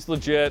 no, she's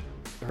legit.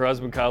 Her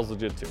husband Kyle's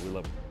legit too. We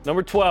love her.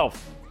 Number 12,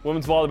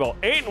 women's volleyball.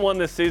 8-1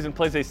 this season,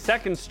 plays a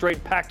second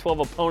straight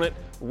Pac-12 opponent,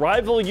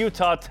 rival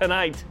Utah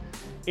tonight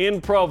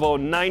in Provo,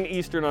 9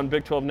 Eastern on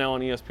Big 12 Now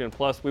on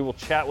ESPN+. We will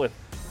chat with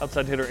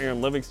outside hitter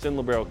Aaron Livingston,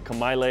 libero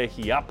Kamaile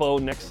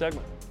Hiapo next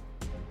segment.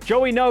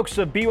 Joey Noakes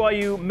of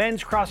BYU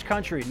men's cross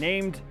country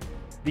named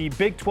the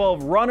Big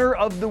 12 Runner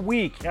of the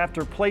Week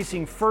after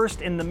placing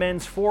first in the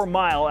men's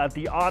 4-mile at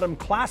the Autumn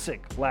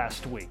Classic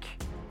last week.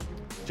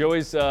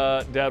 Joey's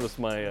dad was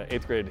my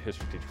 8th grade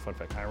history teacher. Fun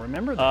fact. I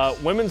remember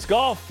this. Women's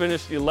golf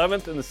finished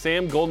 11th in the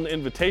Sam Golden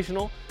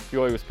Invitational.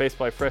 BYU was paced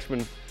by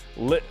freshman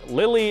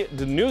Lily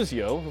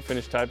Denuzio, who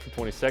finished tied for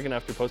 22nd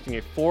after posting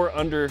a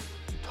 4-under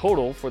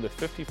total for the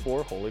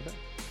 54-hole event.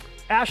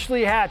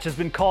 Ashley Hatch has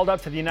been called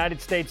up to the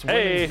United States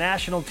women's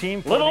national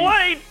team for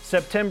the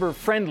September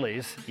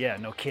friendlies. Yeah,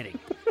 no kidding.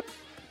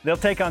 They'll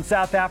take on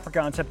South Africa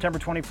on September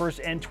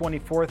 21st and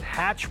 24th.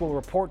 Hatch will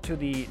report to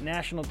the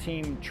national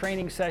team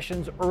training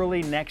sessions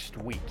early next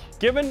week.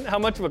 Given how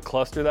much of a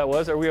cluster that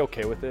was, are we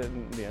okay with it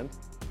in the end?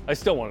 I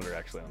still wanted her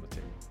actually on the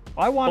team.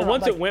 But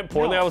once it went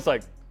poorly, I was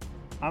like...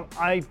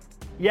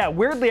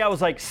 weirdly, I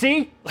was like,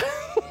 see?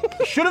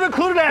 Should have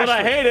included Ashley. But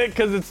I hate it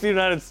because it's the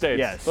United States.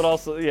 Yes. But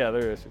also, yeah,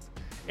 there are issues.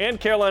 And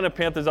Carolina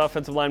Panthers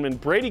offensive lineman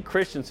Brady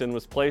Christensen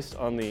was placed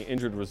on the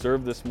injured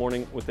reserve this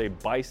morning with a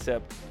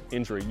bicep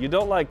injury. You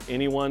don't like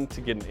anyone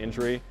to get an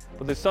injury,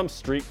 but there's some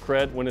street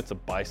cred when it's a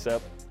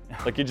bicep.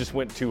 Like you just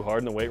went too hard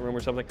in the weight room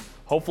or something.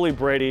 Hopefully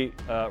Brady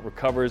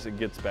recovers and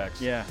gets back.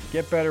 Yeah,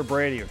 get better,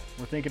 Brady.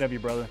 We're thinking of you,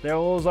 brother.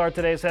 Those are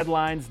today's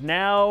headlines.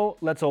 Now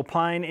let's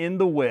opine in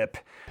the whip.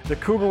 The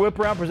Cougar Whip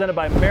Round presented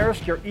by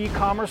Maersk, your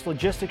e-commerce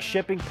logistics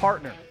shipping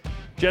partner.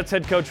 Jets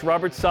head coach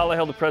Robert Saleh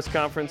held a press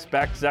conference,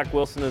 backed Zach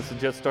Wilson as the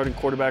Jets starting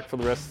quarterback for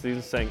the rest of the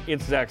season, saying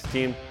it's Zach's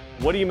team.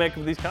 What do you make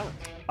of these comments?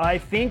 I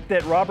think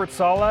that Robert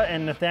Saleh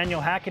and Nathaniel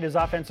Hackett, his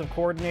offensive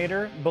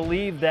coordinator,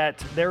 believe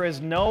that there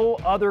is no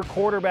other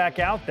quarterback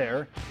out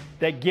there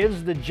that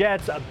gives the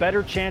Jets a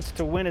better chance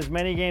to win as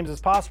many games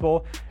as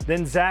possible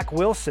than Zach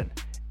Wilson.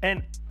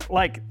 And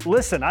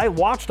listen, I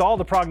watched all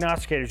the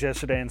prognosticators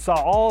yesterday and saw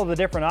all of the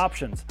different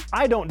options.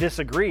 I don't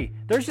disagree.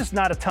 There's just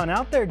not a ton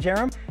out there,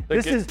 Jarom.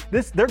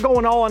 They're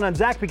going all in on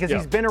Zach because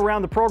he's been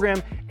around the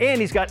program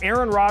and he's got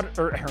Aaron Rodgers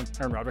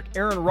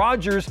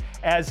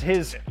as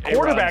his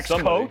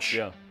quarterbacks coach.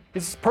 Yeah.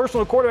 His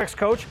personal quarterbacks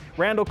coach.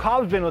 Randall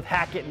Cobb's been with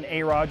Hackett and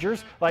A.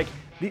 Rodgers.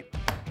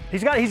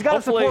 He's got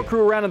a support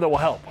crew around him that will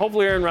help.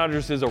 Hopefully Aaron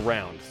Rodgers is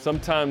around.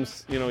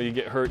 Sometimes, you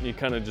get hurt and you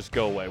kind of just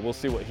go away. We'll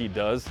see what he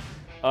does.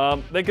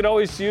 They could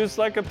always use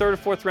like a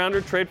 3rd or 4th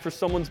rounder, trade for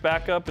someone's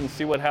backup and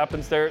see what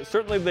happens there.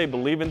 Certainly they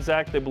believe in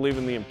Zach. They believe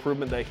in the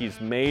improvement that he's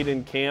made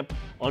in camp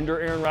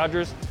under Aaron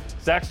Rodgers.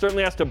 Zach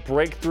certainly has to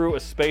break through a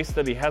space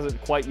that he hasn't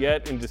quite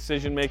yet in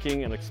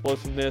decision-making and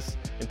explosiveness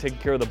and taking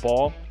care of the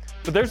ball.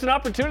 But there's an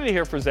opportunity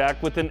here for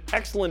Zach with an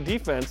excellent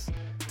defense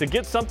to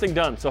get something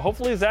done. So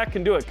hopefully Zach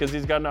can do it because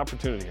he's got an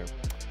opportunity here.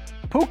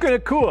 Puka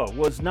Nacua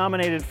was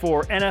nominated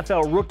for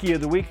NFL Rookie of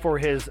the Week for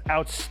his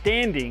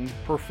outstanding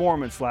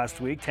performance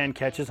last week, 10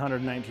 catches,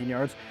 119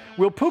 yards.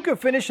 Will Puka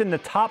finish in the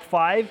top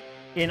 5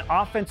 in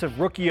Offensive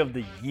Rookie of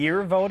the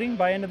Year voting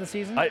by end of the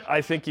season?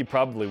 I think he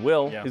probably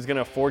will. Yeah. He's going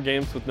to have 4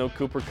 games with no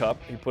Cooper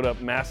Kupp. He put up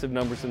massive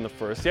numbers in the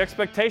first. The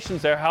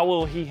expectations there, how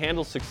will he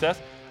handle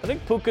success? I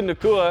think Puka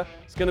Nacua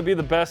is going to be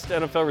the best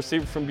NFL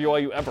receiver from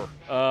BYU ever.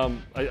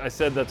 I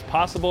said that's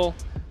possible.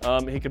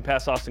 He can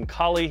pass Austin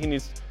Collie. He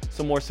needs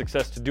some more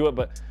success to do it,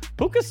 but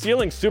Puka's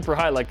ceiling's super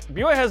high.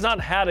 BYU has not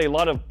had a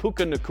lot of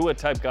Puka Nacua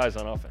type guys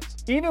on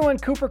offense. Even when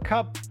Cooper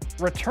Kupp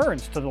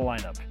returns to the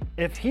lineup,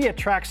 if he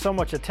attracts so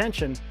much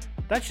attention,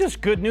 that's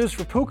just good news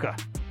for Puka.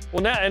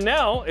 Well,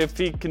 now if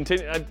he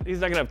continues,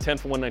 he's not going to have 10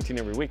 for 119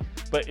 every week,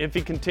 but if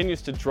he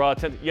continues to draw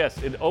attention, yes,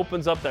 it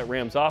opens up that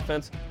Rams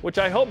offense, which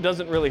I hope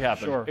doesn't really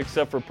happen,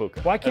 except for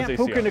Puka. Why can't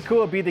Puka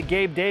Nacua be the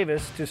Gabe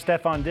Davis to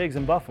Stephon Diggs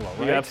in Buffalo,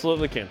 right? You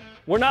absolutely can.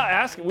 We're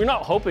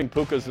not hoping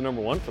Puka's the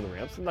number 1 for the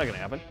Rams. It's not going to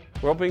happen.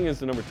 We're hoping he's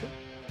the number 2.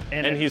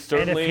 And he's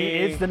certainly if he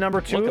is the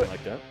number 2, looking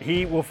like that.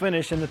 he will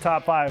finish in the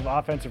top 5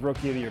 offensive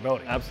rookie of the year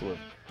voting. Absolutely.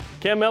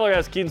 Cam Miller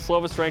has Keaton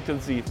Slovis ranked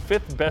as the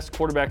 5th best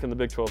quarterback in the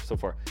Big 12 so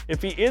far.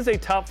 If he is a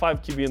top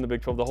 5 QB in the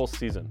Big 12 the whole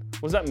season,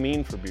 what does that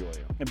mean for BYU?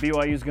 And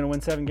BYU is going to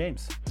win 7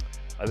 games.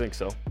 I think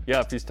so. Yeah,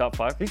 if he's top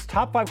 5. He's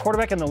top 5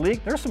 quarterback in the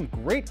league. There's some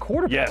great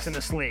quarterbacks in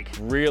this league.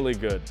 Really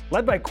good.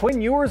 Led by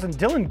Quinn Ewers and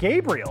Dylan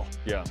Gabriel.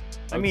 Yeah.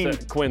 I mean,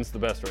 Quinn's the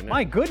best right now.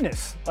 My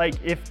goodness. Like,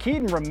 if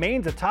Keaton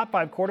remains a top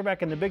 5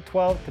 quarterback in the Big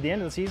 12 to the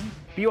end of the season,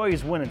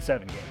 BYU's winning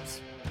 7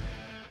 games.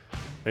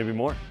 Maybe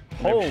more.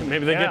 Holy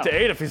Maybe they get cow.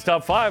 to 8 if he's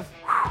top 5.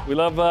 We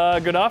love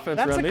good offense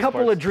That's around a these couple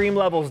parts. of dream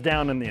levels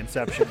down in the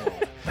Inception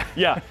world.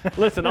 Yeah.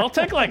 Listen, I'll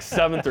take like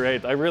 7th or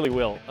 8th. I really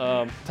will.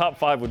 Top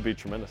 5 would be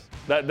tremendous.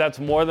 That's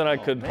more than I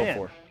could hope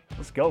for.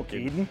 Let's go,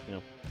 Keaton. Yeah.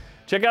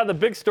 Check out the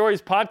Big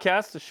Stories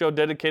podcast, a show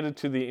dedicated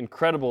to the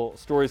incredible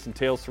stories and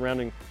tales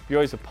surrounding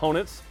BYU's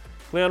opponents.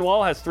 Leon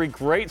Wall has 3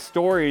 great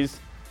stories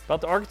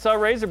about the Arkansas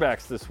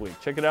Razorbacks this week.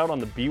 Check it out on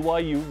the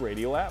BYU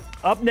radio app.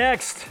 Up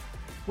next,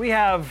 we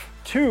have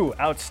 2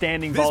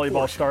 outstanding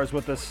volleyball stars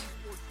with us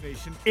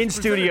in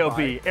Studio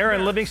B.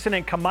 Aaron Livingston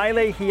and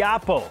Kamaile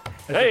Hiapo.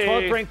 As the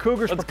 12th ranked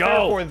Cougars prepare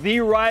for the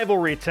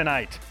rivalry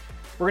tonight.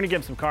 We're going to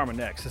give them some karma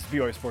next. This is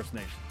BYU Sports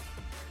Nation.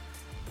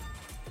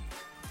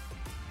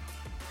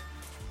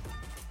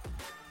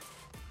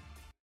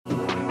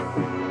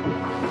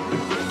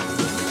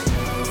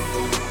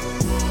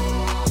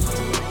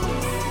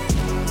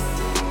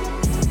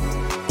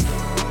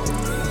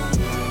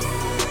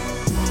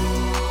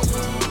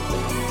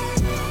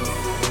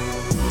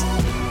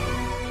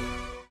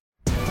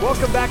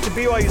 Welcome back to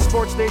BYU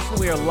Sports Nation.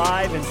 We are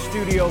live in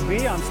Studio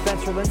B. I'm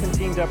Spencer Linton,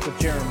 teamed up with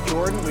Jarom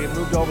Jordan. We have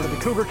moved over to the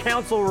Cougar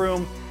Council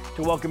Room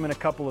to welcome in a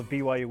couple of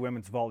BYU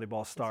women's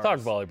volleyball stars.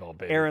 Let's talk volleyball,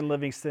 baby. Aaron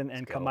Livingston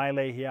and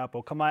Kamaile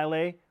Hiapo.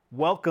 Kamaile,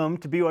 welcome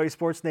to BYU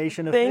Sports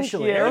Nation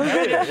officially.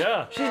 Thank you.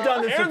 Yeah. She's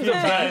done this Aaron's a few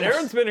times.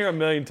 Aaron's been here a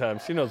million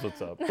times. She knows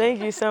what's up.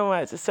 Thank you so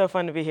much. It's so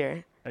fun to be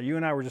here. You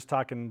and I were just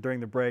talking during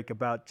the break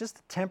about just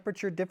the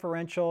temperature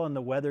differential and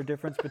the weather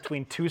difference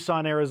between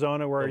Tucson,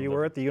 Arizona, where you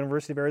were at the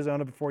University of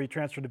Arizona before you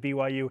transferred to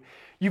BYU.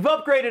 You've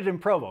upgraded in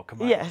Provo,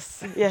 Kamaile.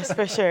 Yes,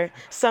 for sure.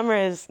 Summer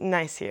is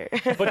nice here.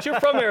 But you're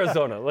from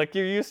Arizona, like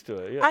you're used to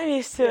it. Yeah. I'm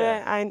used to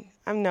it. I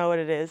know what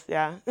it is,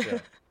 yeah.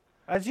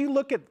 As you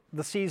look at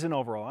the season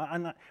overall,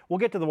 we'll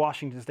get to the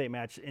Washington State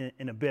match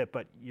in a bit,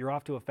 but you're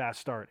off to a fast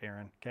start,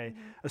 Aaron, okay?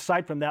 Mm-hmm.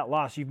 Aside from that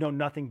loss, you've known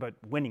nothing but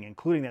winning,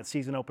 including that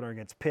season opener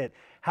against Pitt.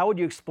 How would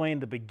you explain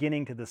the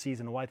beginning to the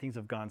season and why things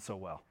have gone so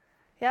well?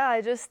 Yeah,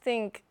 I just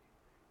think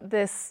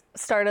this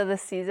start of the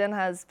season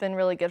has been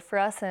really good for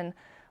us, and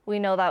we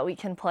know that we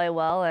can play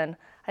well, and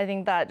I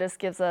think that just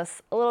gives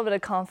us a little bit of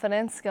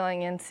confidence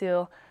going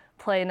into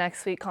play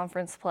next week,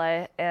 conference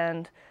play,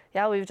 and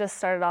yeah, we've just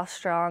started off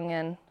strong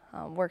and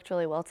worked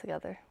really well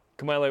together.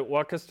 Kamaile,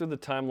 walk us through the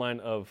timeline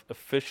of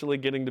officially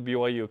getting to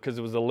BYU, because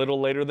it was a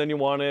little later than you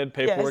wanted.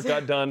 Paperwork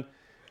got done.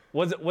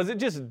 Was it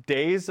just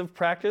days of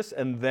practice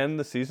and then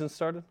the season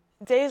started?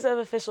 Days of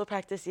official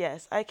practice,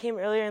 yes. I came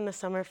earlier in the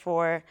summer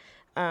for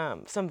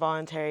some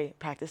voluntary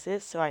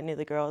practices, so I knew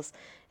the girls,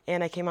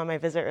 and I came on my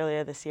visit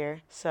earlier this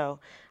year. So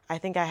I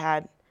think I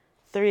had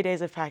 3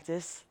 days of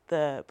practice,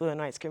 the blue and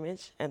white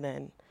scrimmage, and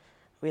then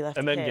we left.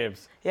 And then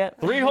games. Yep.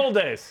 3 whole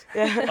days.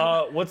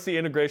 Yeah. What's the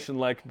integration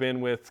like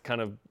been with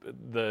kind of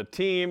the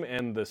team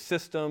and the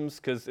systems?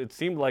 Because it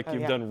seemed like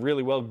you've done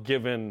really well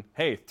given,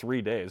 hey,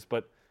 3 days,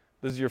 but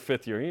this is your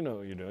 5th year. You know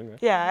what you're doing, right?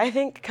 Yeah, I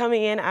think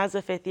coming in as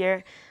a 5th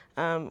year,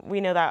 we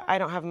know that I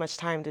don't have much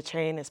time to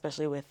train,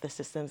 especially with the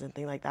systems and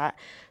things like that.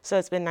 So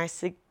it's been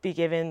nice to be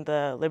given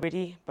the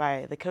liberty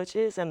by the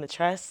coaches and the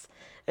trust,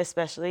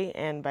 especially,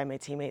 and by my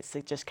teammates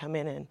to just come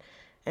in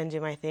and do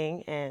my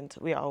thing, and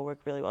we all work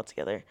really well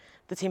together.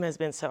 The team has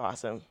been so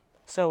awesome,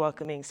 so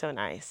welcoming, so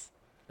nice.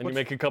 And you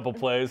make a couple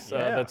plays,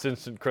 that's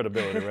instant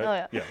credibility,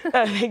 right? Oh, yeah.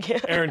 Oh, thank you.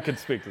 Aaron could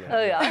speak to that.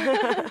 Oh,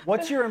 yeah.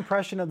 What's your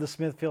impression of the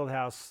Smith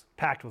Fieldhouse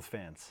packed with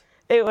fans?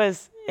 It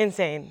was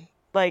insane,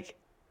 like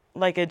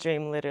a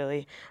dream,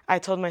 literally. I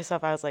told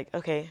myself, I was like,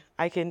 okay,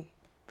 I can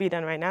be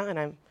done right now, and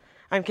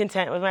I'm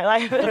content with my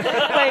life.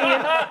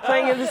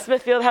 playing in the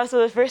Smith Fieldhouse for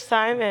the first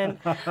time, and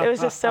it was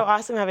just so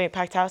awesome having a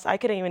packed house. I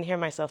couldn't even hear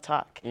myself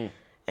talk.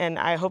 And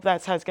I hope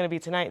that's how it's going to be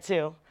tonight,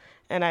 too.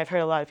 And I've heard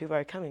a lot of people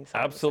are coming. So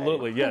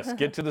absolutely, yes.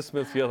 Get to the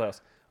Smith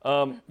Fieldhouse.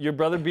 Your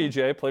brother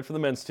BJ played for the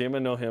men's team. I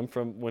know him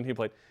from when he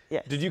played.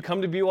 Yes. Did you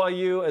come to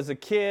BYU as a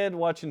kid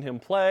watching him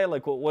play?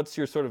 Like, what's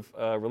your sort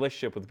of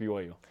relationship with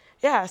BYU?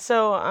 Yeah,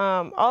 so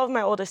all of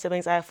my older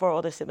siblings, I have 4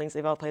 older siblings.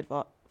 They've all played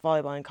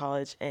volleyball in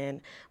college.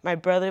 And my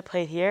brother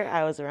played here.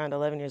 I was around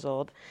 11 years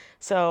old.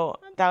 So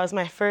that was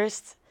my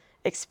first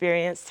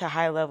experience to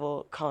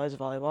high-level college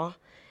volleyball.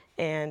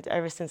 And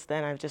ever since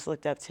then, I've just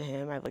looked up to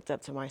him. I've looked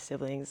up to my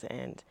siblings.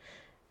 And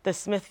the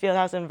Smith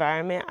Fieldhouse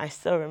environment, I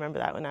still remember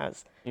that when I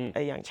was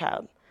a young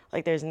child.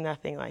 Like, there's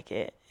nothing like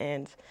it.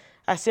 And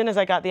as soon as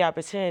I got the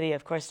opportunity,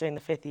 of course, during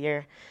the 5th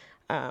year,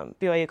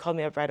 BYU called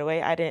me up right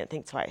away, I didn't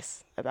think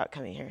twice about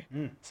coming here.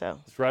 So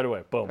Just right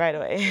away, boom. right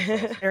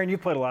away. Aaron,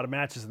 you've played a lot of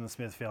matches in the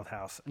Smithfield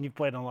House, and you've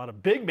played in a lot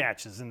of big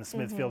matches in the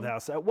Smithfield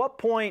House. At what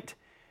point,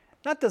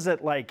 not does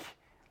it like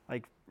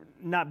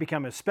not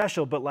become as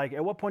special, but like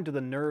at what point do the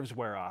nerves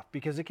wear off?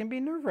 Because it can be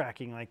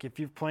nerve-wracking, like if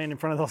you're playing in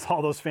front of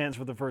all those fans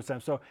for the first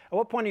time. So at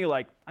what point are you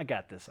like, I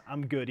got this,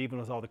 I'm good, even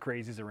with all the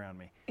crazies around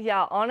me?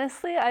 Yeah,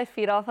 honestly, I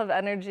feed off of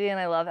energy and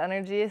I love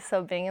energy.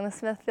 So being in the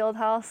Smithfield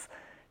House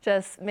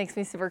just makes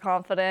me super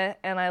confident,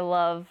 and I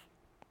love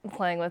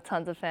playing with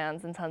tons of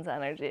fans and tons of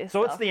energy.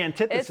 So it's the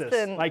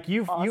antithesis. Like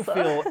you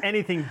feel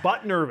anything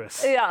but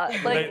nervous. Yeah,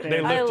 like They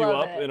I lift you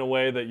love up it. in a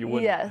way that you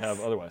wouldn't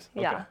have otherwise.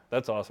 Okay, Yeah.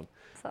 that's awesome.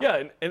 So.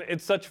 Yeah, and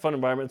it's such a fun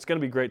environment. It's going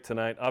to be great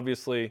tonight.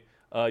 Obviously,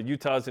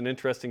 Utah's an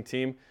interesting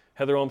team.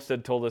 Heather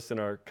Olmstead told us in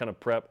our kind of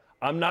prep,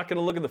 I'm not going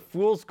to look at the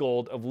fool's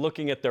gold of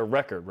looking at their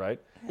record,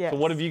 right? Yes. So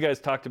what have you guys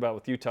talked about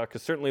with Utah?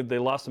 Because certainly they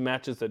lost some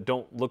matches that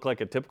don't look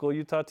like a typical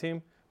Utah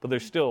team, but they're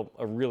still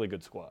a really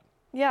good squad.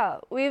 Yeah,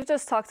 we've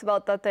just talked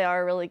about that they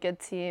are a really good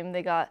team.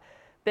 They got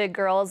big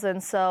girls,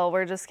 and so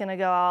we're just going to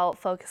go out,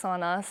 focus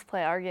on us,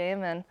 play our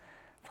game, and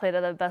play to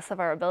the best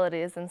of our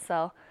abilities. And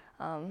so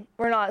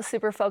we're not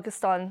super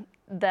focused on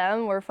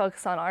them. We're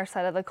focused on our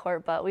side of the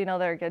court, but we know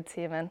they're a good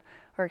team, and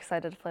we're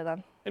excited to play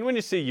them. And when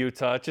you see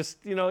Utah, just,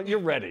 you're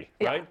ready,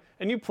 right?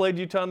 And you played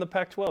Utah in the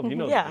Pac-12. You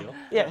know the deal.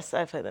 Yes,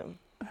 I play them.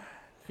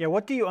 Yeah,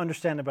 what do you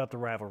understand about the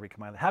rivalry,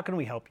 Kamila? How can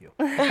we help you?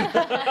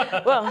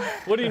 Well,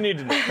 What do you need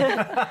to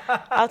know?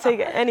 I'll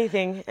take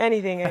anything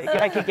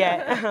I could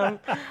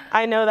get.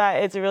 I know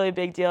that it's a really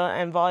big deal,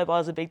 and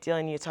volleyball is a big deal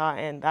in Utah,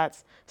 and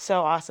that's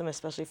so awesome,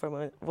 especially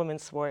for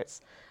women's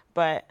sports.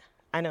 But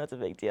I know it's a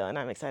big deal, and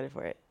I'm excited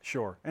for it.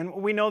 Sure. And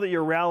we know that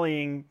you're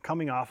rallying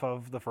coming off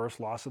of the first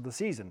loss of the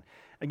season.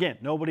 Again,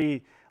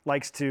 nobody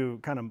likes to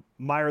kind of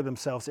mire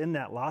themselves in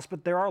that loss,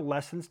 but there are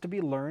lessons to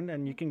be learned,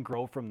 and you can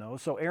grow from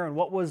those. So, Aaron,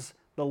 what was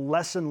the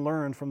lesson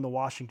learned from the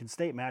Washington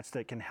State match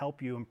that can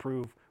help you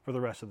improve for the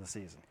rest of the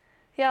season?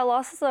 Yeah,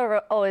 losses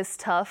are always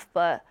tough,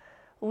 but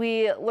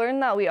we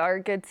learned that we are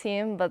a good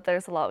team, but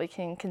there's a lot we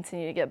can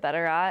continue to get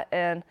better at.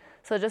 And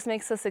so it just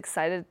makes us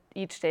excited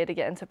each day to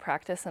get into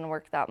practice and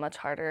work that much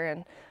harder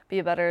and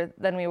be better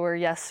than we were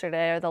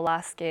yesterday or the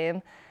last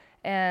game.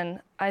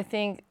 And I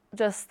think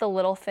just the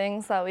little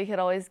things that we could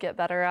always get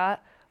better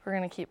at, we're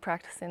going to keep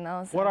practicing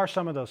those. What are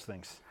some of those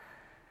things?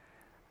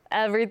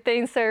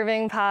 Everything,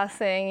 serving,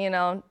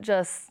 passing,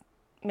 just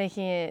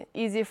making it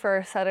easy for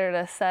a setter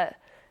to set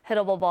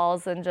hittable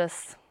balls and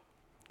just,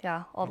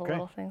 all the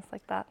little things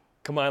like that.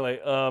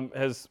 Kamila,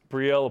 has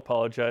Brielle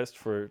apologized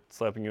for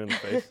slapping you in the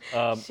face?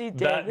 She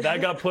did. That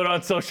got put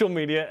on social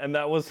media, and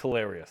that was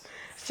hilarious.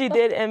 She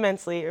did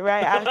immensely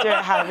right after it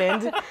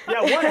happened.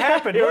 Yeah, what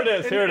happened? Here it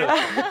is.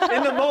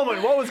 In the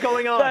moment, what was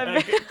going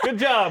on? Good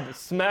job.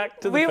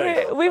 Smack to the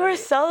face. We were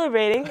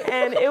celebrating,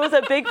 and it was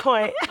a big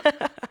point.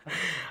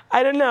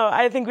 I don't know.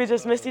 I think we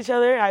just missed each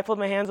other. I pulled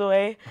my hands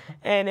away,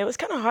 and it was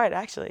kind of hard,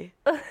 actually.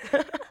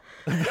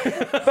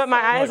 But my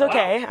eye is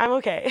okay. I'm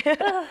okay.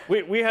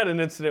 We had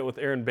an incident with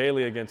Erin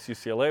Bailey against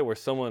UCLA where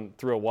someone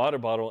threw a water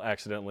bottle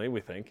accidentally,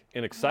 we think,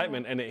 in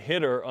excitement, and it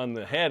hit her on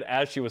the head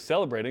as she was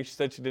celebrating. She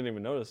said she didn't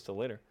even notice till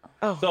later.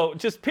 Oh. So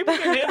just people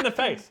get hit in the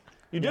face.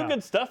 You do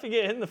good stuff, you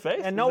get hit in the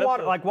face. And no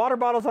water, like water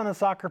bottles on a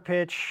soccer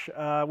pitch.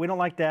 We don't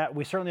like that.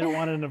 We certainly don't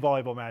want it in a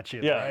volleyball match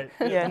either, right?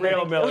 Yeah,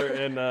 Brielle Miller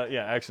and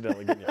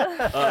accidentally getting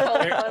hit.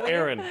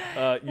 Aaron,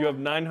 you have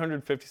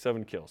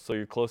 957 kills, so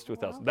you're close to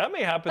 1,000. That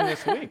may happen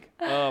this week.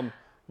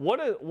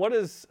 What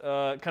does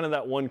kind of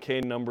that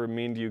 1K number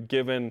mean to you,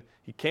 given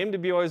you came to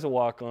BYU as a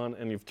walk-on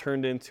and you've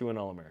turned into an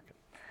All-American?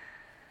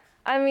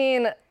 I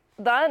mean,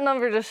 that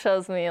number just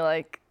shows me,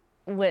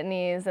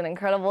 Whitney's an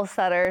incredible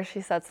setter.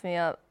 She sets me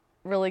up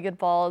really good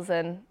balls,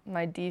 and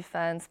my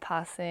defense,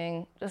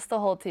 passing, just the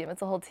whole team.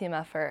 It's a whole team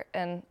effort.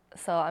 And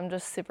so I'm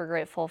just super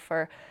grateful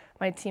for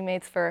my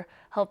teammates for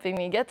helping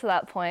me get to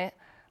that point.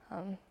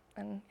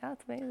 And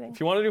it's amazing. If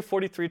you want to do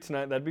 43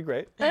 tonight, that'd be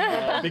great,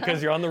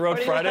 because you're on the road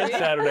Friday and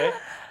Saturday,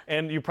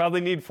 and you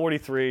probably need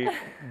 43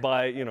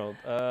 by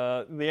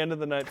the end of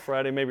the night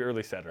Friday, maybe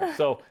early Saturday.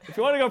 So if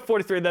you want to go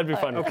 43, that'd be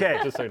fun. Okay,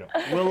 just so you know.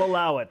 We'll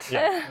allow it.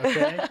 Yeah.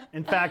 Okay.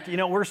 In fact,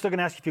 we're still going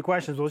to ask you a few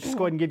questions. We'll just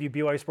go ahead and give you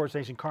BYU Sports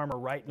Nation karma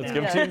right now. Let's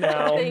give it to you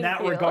now. In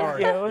that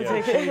regard,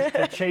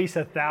 to chase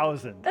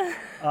 1,000.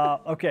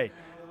 Okay.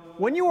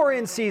 When you are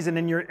in season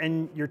and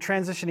you're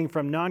transitioning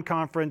from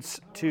non-conference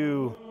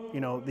to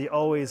the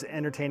always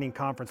entertaining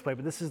conference play,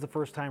 but this is the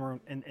first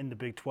time in the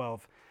Big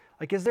 12.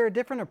 Is there a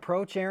different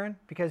approach, Aaron?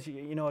 Because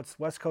it's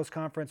West Coast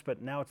Conference,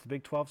 but now it's the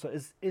Big 12. So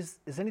is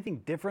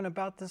anything different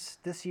about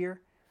this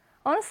year?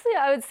 Honestly,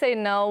 I would say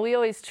no. We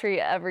always treat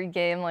every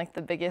game like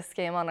the biggest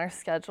game on our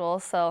schedule.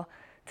 So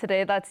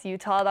today that's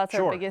Utah. That's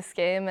our biggest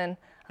game, and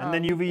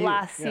then UVU.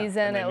 Last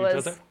season it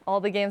was all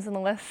the games in the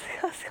West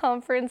Coast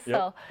Conference.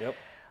 So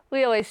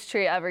we always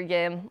treat every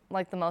game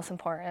like the most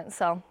important.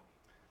 So.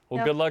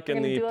 Well, good luck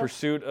in the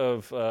pursuit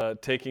of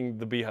taking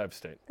the Beehive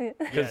State.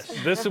 Because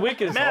this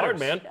week is hard,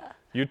 man.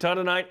 Utah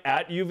tonight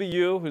at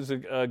UVU, who's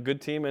a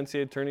good team,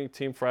 NCAA tournament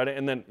team Friday.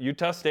 And then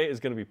Utah State is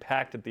going to be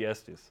packed at the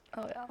Estes.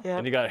 Oh, yeah. Yeah.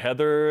 And you got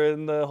Heather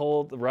and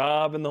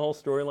Rob and the whole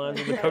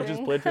storylines of the coaches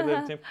played for the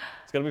team.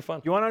 It's going to be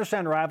fun. You want to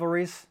understand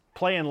rivalries?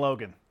 Play in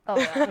Logan. Oh,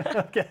 yeah.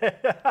 Okay.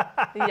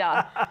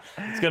 Yeah.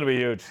 It's going to be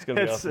huge. It's going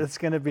to be awesome. It's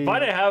going to be. If I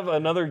didn't have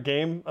another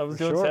game I was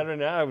doing Sure.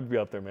 Saturday night, I would be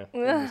out there, man. It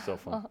would be so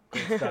fun.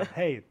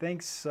 Hey,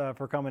 thanks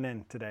for coming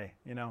in today.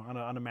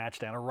 On a match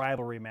day, on a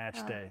rivalry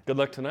match day. Good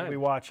luck tonight. We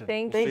watching.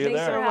 Thanks See you for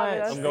there.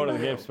 having us. I'm going to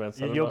the game, Spence.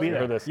 I don't You'll know be if you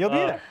there. heard this. You'll be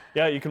there.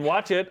 Yeah, you can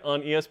watch it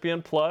on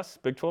ESPN Plus.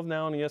 Big 12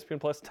 now on ESPN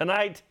Plus.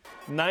 Tonight,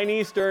 9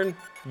 Eastern,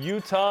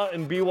 Utah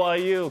and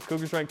BYU.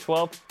 Cougars ranked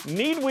 12.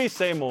 Need we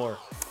say more?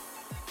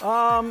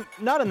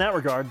 Not in that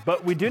regard,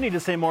 but we do need to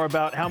say more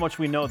about how much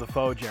we know the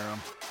foe, Jarom.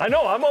 I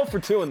know, I'm 0 for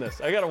 2 in this.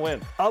 I got to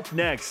win. Up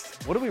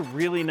next, what do we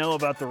really know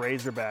about the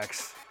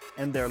Razorbacks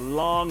and their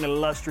long,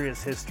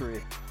 illustrious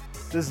history?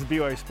 This is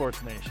BYU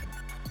Sports Nation.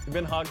 You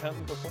been hog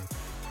hunting before?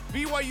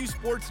 BYU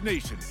Sports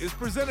Nation is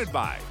presented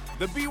by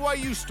the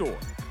BYU Store,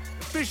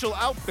 official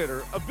outfitter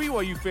of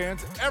BYU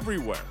fans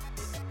everywhere.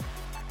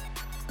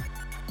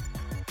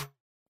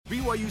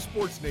 BYU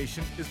Sports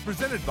Nation is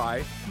presented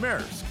by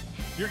Maersk,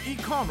 your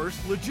e-commerce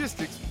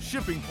logistics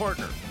shipping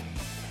partner.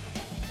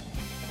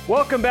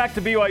 Welcome back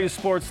to BYU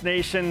Sports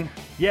Nation.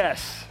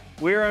 Yes,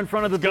 we're in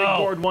front of the big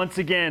board once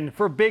again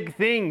for big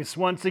things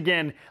once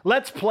again.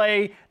 Let's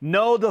play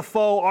Know the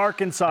Foe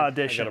Arkansas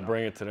edition. I got to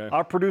bring it today.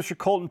 Our producer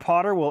Colton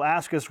Potter will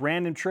ask us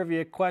random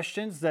trivia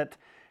questions that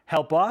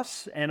help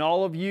us and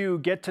all of you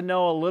get to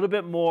know a little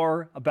bit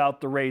more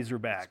about the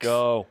Razorbacks.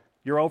 Go.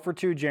 You're 0 for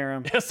 2,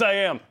 Jarom. Yes, I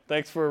am.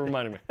 Thanks for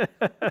reminding me.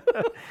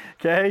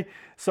 Okay,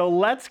 so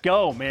let's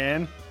go,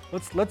 man.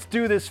 Let's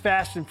do this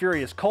fast and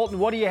furious. Colton,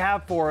 what do you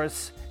have for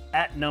us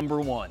at number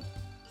 1?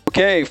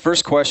 Okay,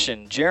 first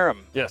question. Jarom.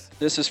 Yes.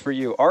 This is for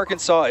you.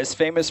 Arkansas is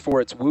famous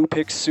for its Woo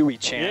Pig Suey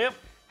chant. Yep.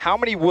 How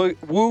many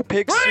Woo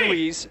Pig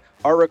Sueys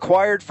are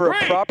required for a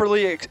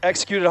properly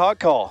executed hog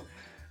call?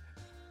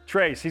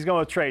 Trace, he's going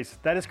with Trace.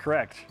 That is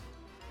correct.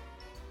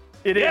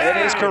 It is.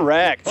 That is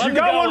correct. You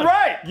got one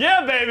right.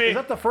 Yeah, baby. Is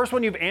that the first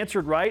one you've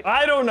answered right?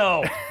 I don't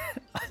know.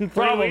 In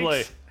 3 Probably.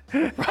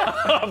 weeks?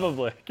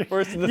 Probably.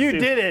 First of the You season.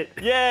 did it.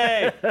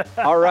 Yay.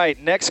 All right,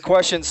 next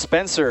question,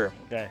 Spencer.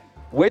 Okay.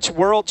 Which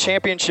world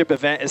championship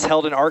event is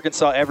held in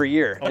Arkansas every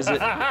year? Is it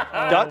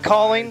duck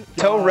calling,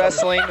 toe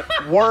wrestling,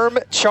 worm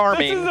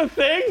charming, This is a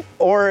thing?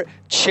 or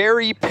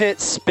cherry pit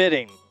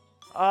spitting?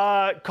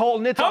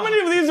 Colton, it's How many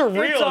of these are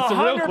real? It's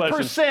a real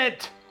question.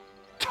 100%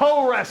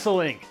 toe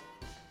wrestling.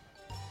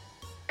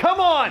 Come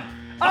on.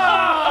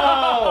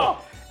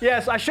 Oh!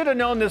 Yes, I should have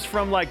known this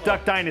from like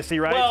Duck Dynasty,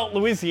 right? Well,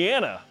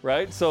 Louisiana,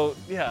 right? So,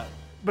 yeah.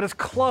 but it's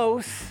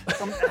close.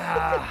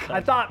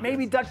 I thought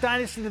maybe Duck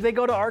Dynasty, did they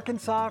go to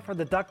Arkansas for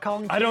the duck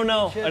calling I don't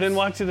know. I championships? didn't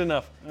watch it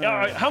enough. All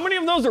right. How many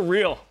of those are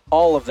real?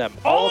 All of them.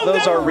 All of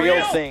those them are are real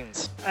real?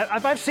 things.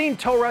 I've seen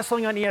toe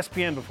wrestling on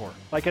ESPN before,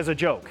 like as a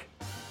joke.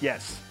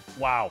 Yes.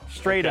 Wow.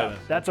 Straight Okay, up.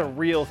 then. That's a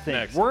real thing.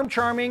 Next. Worm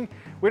charming.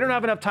 We don't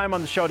have enough time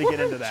on the show to get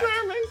into that.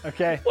 charming?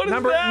 Okay. What is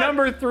number that?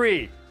 number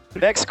 3.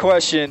 Next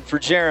question for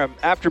Jarom.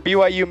 After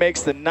BYU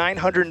makes the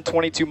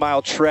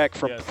 922-mile trek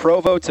from Yes.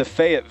 Provo to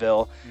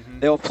Fayetteville,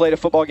 they will have played a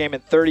football game in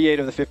 38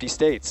 of the 50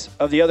 states.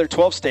 Of the other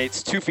 12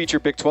 states, 2 feature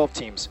Big 12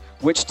 teams.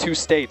 Which 2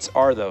 states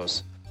are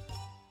those?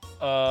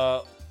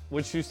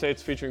 Which 2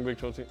 states featuring Big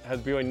 12 teams has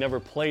BYU never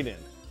played in?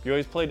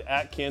 BYU's played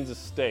at Kansas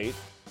State.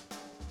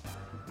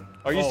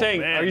 Are you Oh, saying?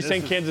 man, Are you this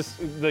saying is- Kansas?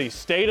 The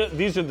state?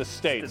 These are the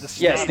states.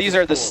 Yes, these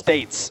are the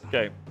states.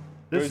 Okay.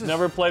 This BYU's is-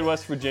 never played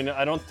West Virginia.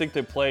 I don't think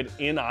they played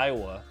in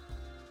Iowa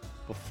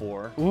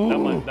before.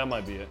 That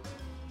might be it.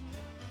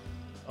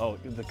 Oh,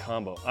 the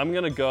combo. I'm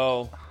gonna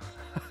go.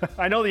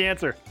 I know the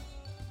answer.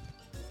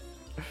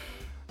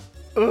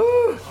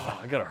 Oh,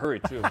 I gotta hurry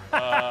too.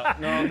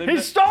 No, they've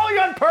He's stalling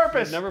on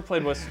purpose. never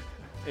played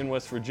in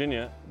West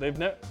Virginia. They've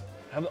never.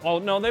 Oh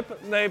no,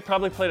 they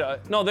probably played.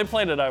 No, they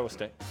played at Iowa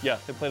State. Yeah,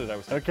 they played at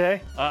Iowa State.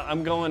 Okay.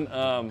 I'm going.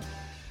 None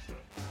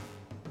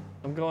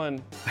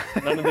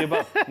of the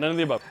above. None of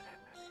the above.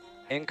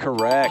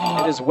 Incorrect.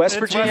 It is West It's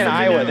Virginia and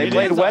West Iowa. Virginia. They It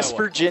played is West Iowa.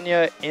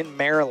 Virginia in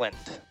Maryland.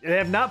 They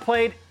have not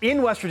played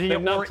in West Virginia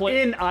They've not or played-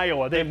 in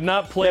Iowa. They've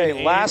not played.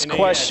 Okay, last in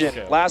question.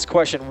 Okay. Last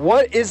question.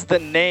 What is the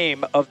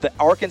name of the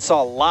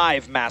Arkansas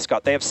Live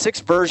mascot? They have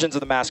 6 versions of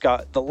the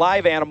mascot. The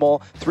live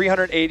animal,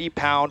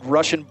 380-pound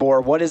Russian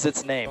boar. What is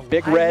its name?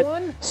 Big live Red,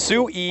 one?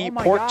 Sui, Oh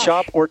my Pork gosh.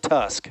 Chop, or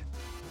Tusk?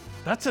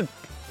 That's a.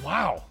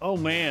 Wow. Oh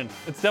man.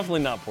 It's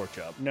definitely not pork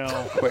chop. No.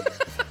 Quick.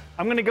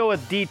 I'm gonna go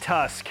with D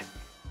Tusk.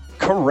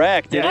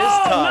 Correct. It is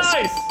Oh, Tusk.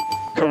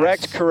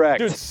 nice. Correct.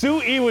 Dude,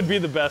 Sue E would be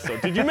the best though.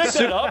 Did you make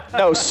that up?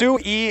 No,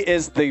 Sui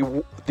is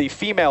the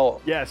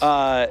female Yes.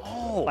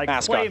 Like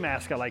mascot. play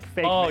mascot, like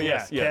fake. Oh, yeah,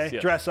 yes, yes, okay?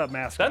 yes. Dress up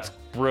mascot. That's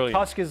brilliant.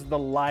 Tusk is the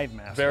live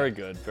mascot. Very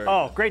good. Very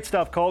Oh, good. great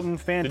stuff, Colton.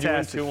 Did you win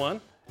Fantastic. 2-1?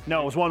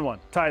 No, it was 1-1.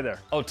 Tie there.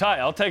 Oh, tie.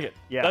 I'll take it.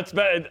 Yeah. That's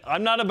bad.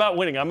 I'm not about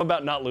winning. I'm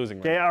about not losing.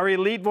 Right Okay, our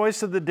elite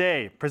voice of the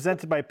day,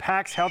 presented by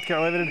Pax Healthcare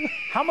Limited.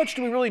 How much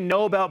do we really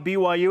know about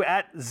BYU?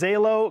 At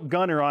Zalo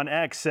Gunner on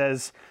X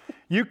says,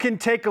 You can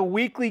take a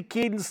weekly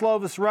Keaton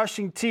Slovis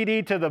rushing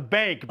TD to the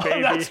bank,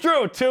 baby. Oh, that's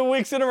true. 2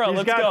 weeks in a row. He's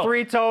Let's got go.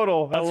 3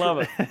 total. I love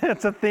it.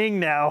 That's a thing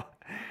now.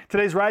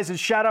 Today's Rise and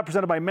Shout Out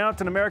presented by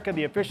Mountain America,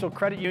 the official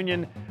credit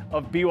union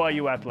of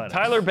BYU Athletics.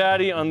 Tyler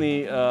Batty on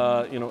the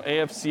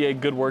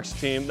AFCA Good Works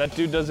team. That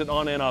dude does it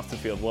on and off the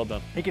field. Well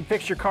done. He can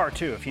fix your car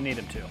too if you need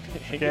him to.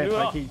 He can do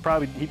it all. He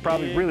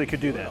probably really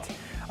could do that.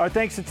 Our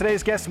thanks to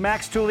today's guests,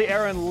 Max Tooley,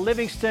 Aaron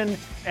Livingston,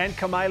 and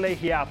Kamaile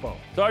Hiapo.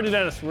 Sorry to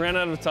Dennis, we ran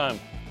out of time.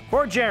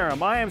 For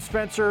Jarom, I am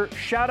Spencer.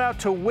 Shout out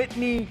to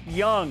Whitney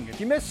Young.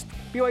 If you missed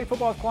BYU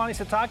football with Kalani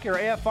Sitake or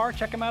AFR,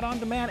 check him out on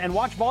demand and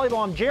watch volleyball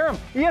on Jarom,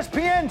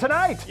 ESPN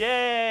tonight.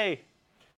 Yay!